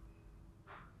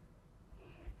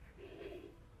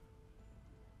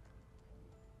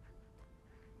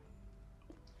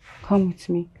 Come with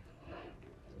me.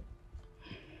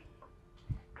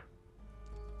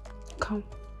 Come.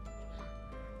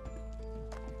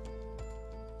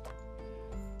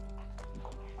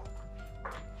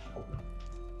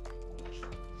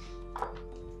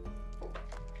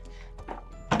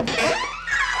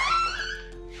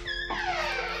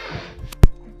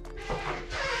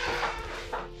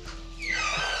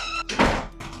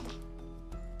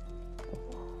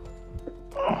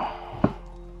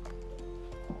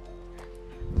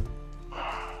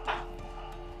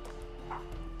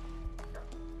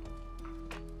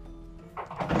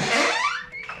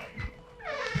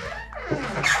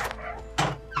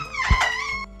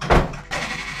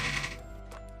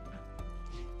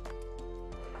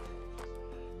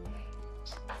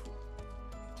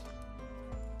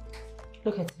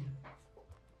 Look at him.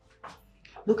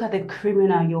 Look at the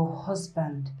criminal your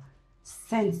husband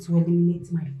sent to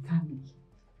eliminate my family.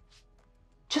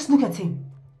 Just look at him.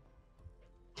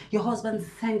 Your husband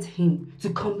sent him to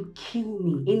come kill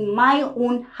me in my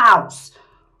own house.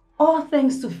 All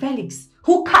thanks to Felix,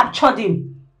 who captured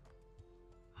him.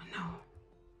 No.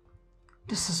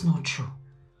 This is not true.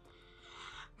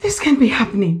 This can't be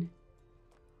happening.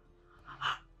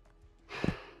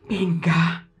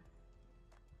 Benga.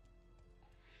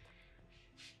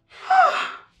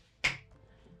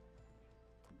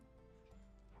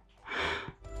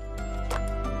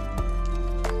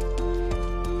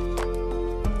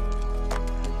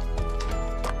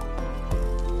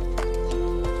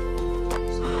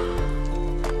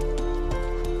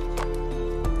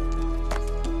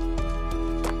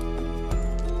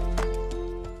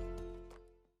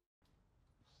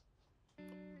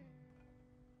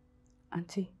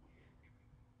 Auntie,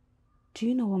 do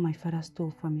you know what my father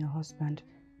stole from your husband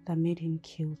that made him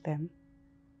kill them?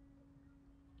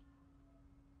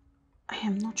 I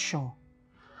am not sure,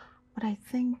 but I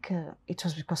think it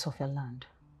was because of your land.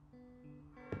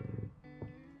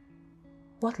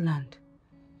 What land?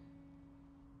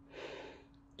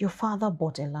 Your father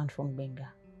bought a land from Benga.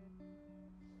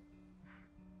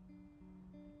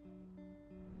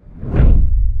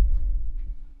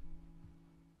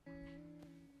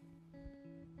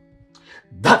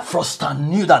 That fraudster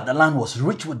knew that the land was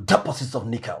rich with deposits of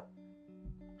nickel.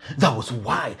 That was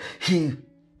why he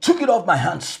took it off my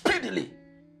hands speedily.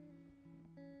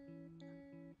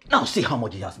 Now see how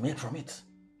much he has made from it.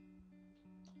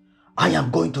 I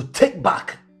am going to take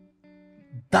back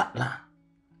that land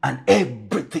and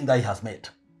everything that he has made.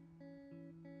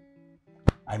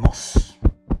 I must.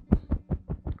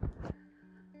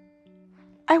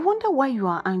 I wonder why you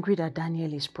are angry that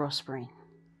Daniel is prospering.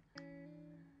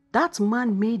 That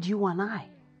man made you and I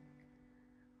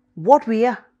what we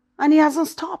are, and he hasn't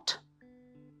stopped.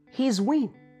 His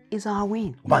win is our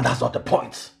win. But that's not the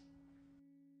point.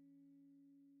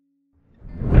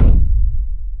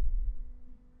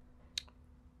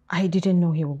 I didn't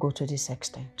know he would go to this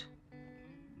extent.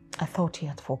 I thought he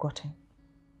had forgotten.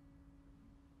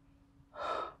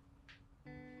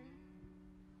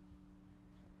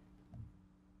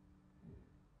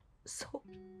 So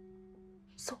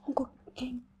Uncle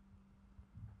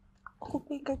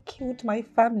Benga killed my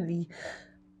family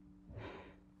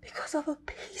because of a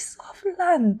piece of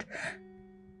land.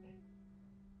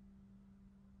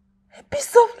 A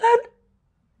piece of land?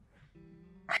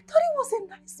 I thought he was a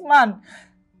nice man.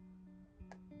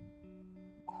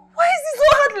 Why is he so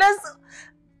heartless?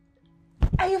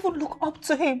 I even look up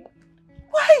to him.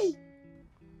 Why?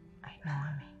 I know,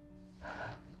 Ami.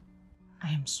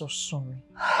 I am so sorry.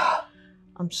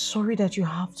 I'm sorry that you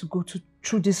have to go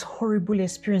through this horrible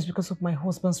experience because of my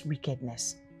husband's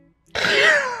wickedness.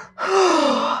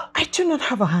 I do not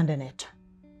have a hand in it.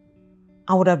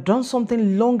 I would have done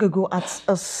something long ago at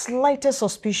a slightest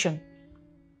suspicion.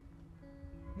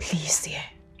 Please, dear.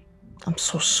 I'm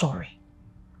so sorry.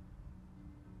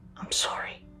 I'm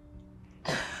sorry.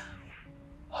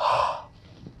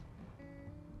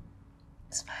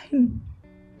 It's fine.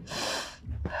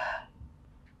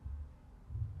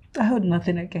 I hold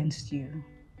nothing against you.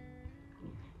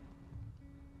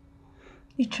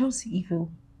 You chose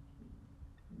evil.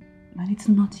 And it's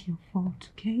not your fault,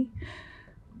 okay?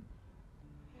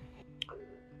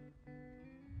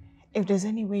 If there's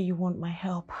any way you want my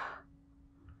help,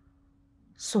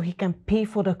 so he can pay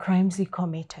for the crimes he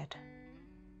committed,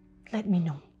 let me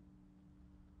know.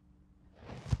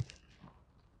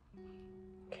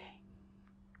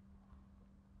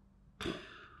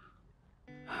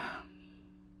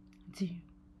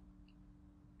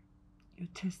 Your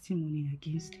testimony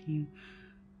against him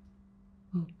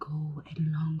will go a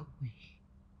long way.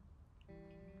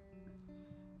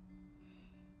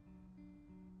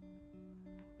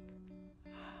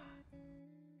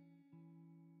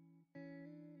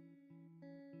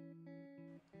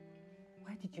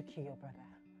 did you kill your brother?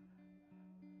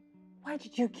 Why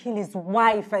did you kill his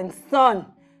wife and son?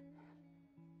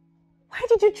 Why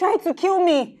did you try to kill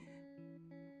me?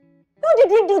 What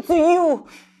did he do to you?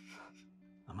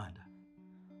 Amanda,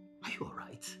 are you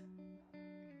alright?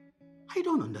 I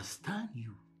don't understand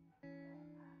you.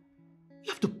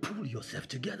 You have to pull yourself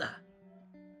together.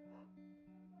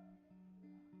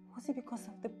 Was it because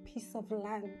of the piece of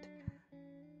land?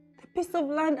 The piece of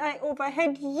land I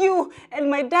overheard you and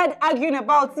my dad arguing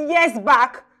about years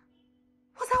back?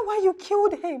 Was that why you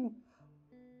killed him?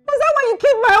 Was that why you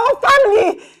killed my whole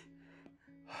family?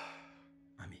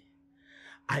 Mami,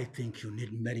 I think you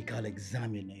need medical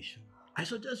examination. I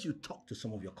suggest you talk to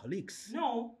some of your colleagues.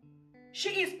 No,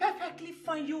 she is perfectly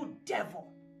fine, you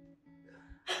devil.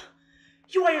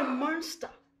 You are a monster.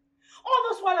 All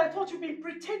this while I thought you've been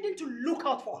pretending to look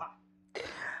out for her.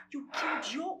 You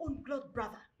killed your own blood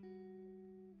brother.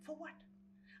 For what?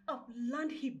 A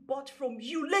land he bought from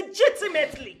you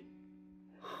legitimately.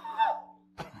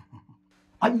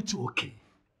 Are you two okay?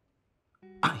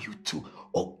 Are you two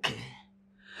okay?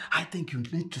 I think you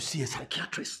need to see a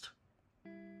psychiatrist.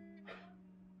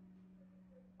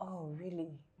 Oh,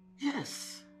 really?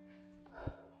 Yes.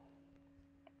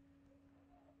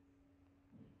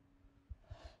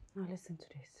 Now listen to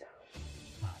this.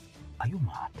 Are you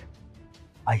mad?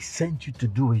 I sent you to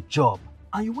do a job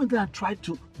and you went there and tried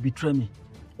to betray me.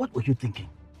 What were you thinking?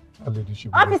 That lady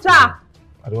should be Officer!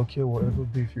 I don't care whatever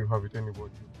beef you have with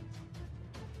anybody.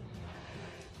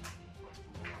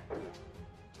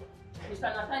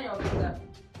 Mr. Nathaniel Vega,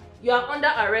 you are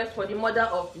under arrest for the murder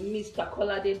of Mr.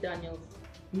 Kolade Daniels,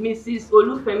 Mrs.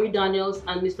 Olufemi Daniels,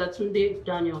 and Mr. Tunde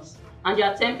Daniels, and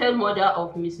the attempted murder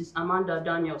of Mrs. Amanda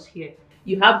Daniels here.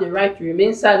 You have the right to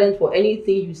remain silent for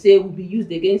anything you say will be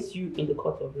used against you in the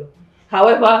court of law.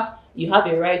 However, you have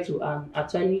a right to an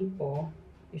attorney, or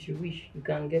if you wish, you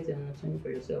can get an attorney for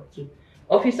yourself too.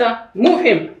 Officer, move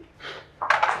him!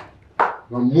 Now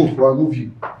move, or I'll move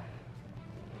you.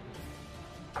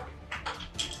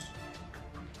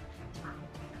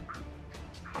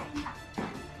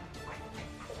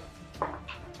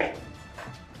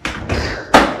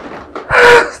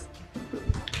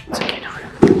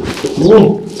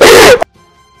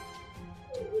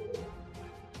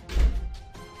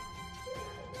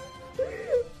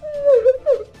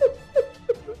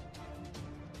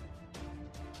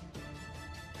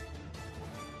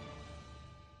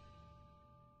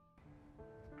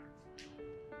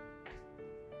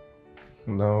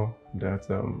 Now that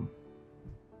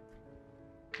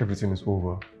everything is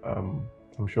over, I'm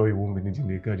sure you won't be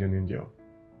needing a guardian in jail.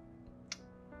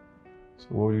 So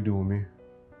what will you do with me?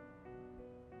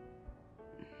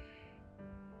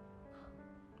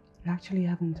 I actually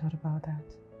haven't thought about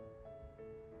that.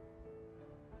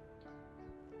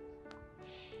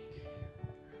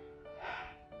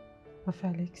 But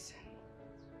Felix,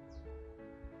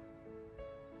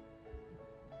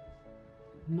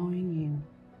 knowing you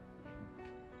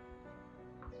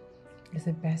is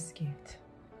the best gift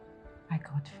I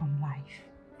got from life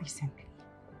recently.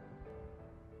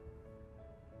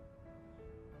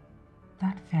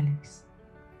 That Felix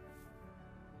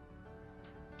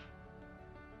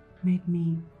made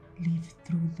me live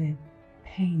through the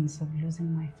pains of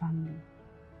losing my family.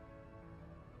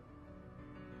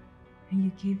 And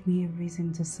you gave me a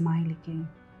reason to smile again.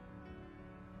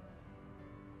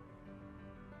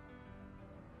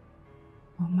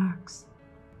 Oh, Max.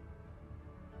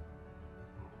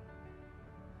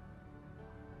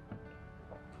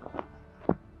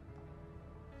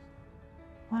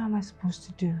 What am I supposed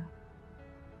to do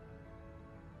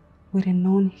with a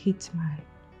known hitman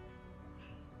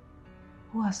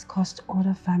who has caused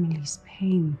other families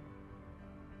pain?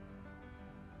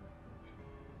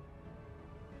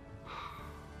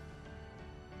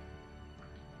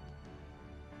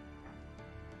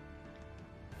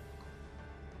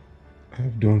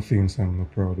 I've done things I'm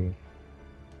not proud of.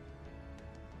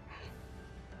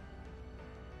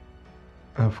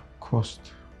 I've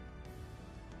caused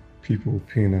people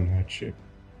pain and hardship.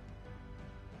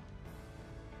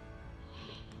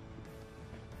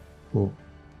 Oh,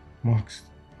 Max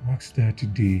died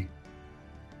today.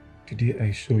 Today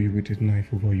I saw you with a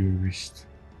knife over your wrist.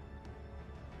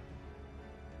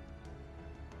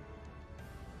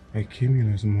 I came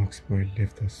in as Max, but I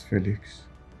left as Felix.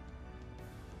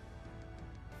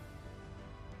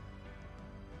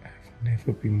 I've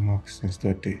never been Max since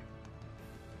that day.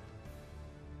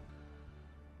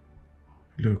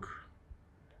 Look,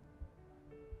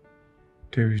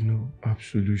 there is no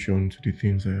absolution to the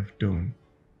things I have done.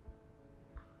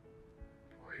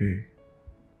 Hey,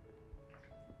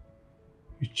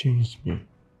 you changed me.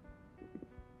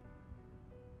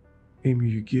 Amy,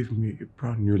 you gave me a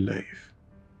brand new life.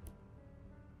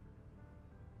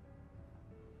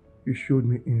 You showed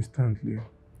me instantly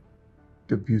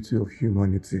the beauty of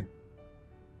humanity.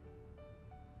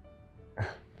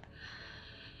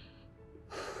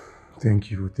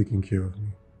 Thank you for taking care of me.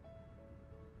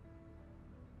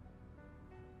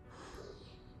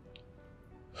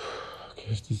 I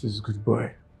guess this is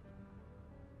goodbye.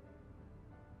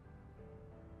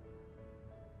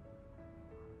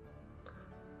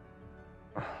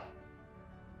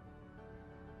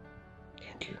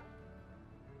 Thank you.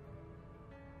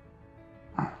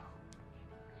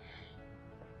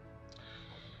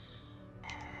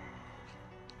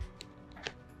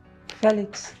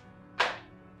 Felix,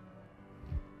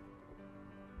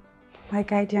 my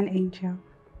guardian angel.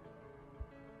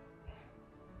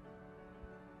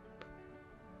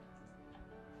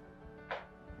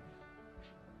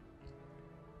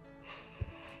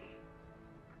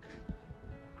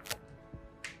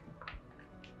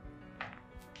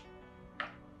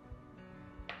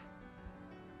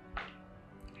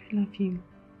 I love you.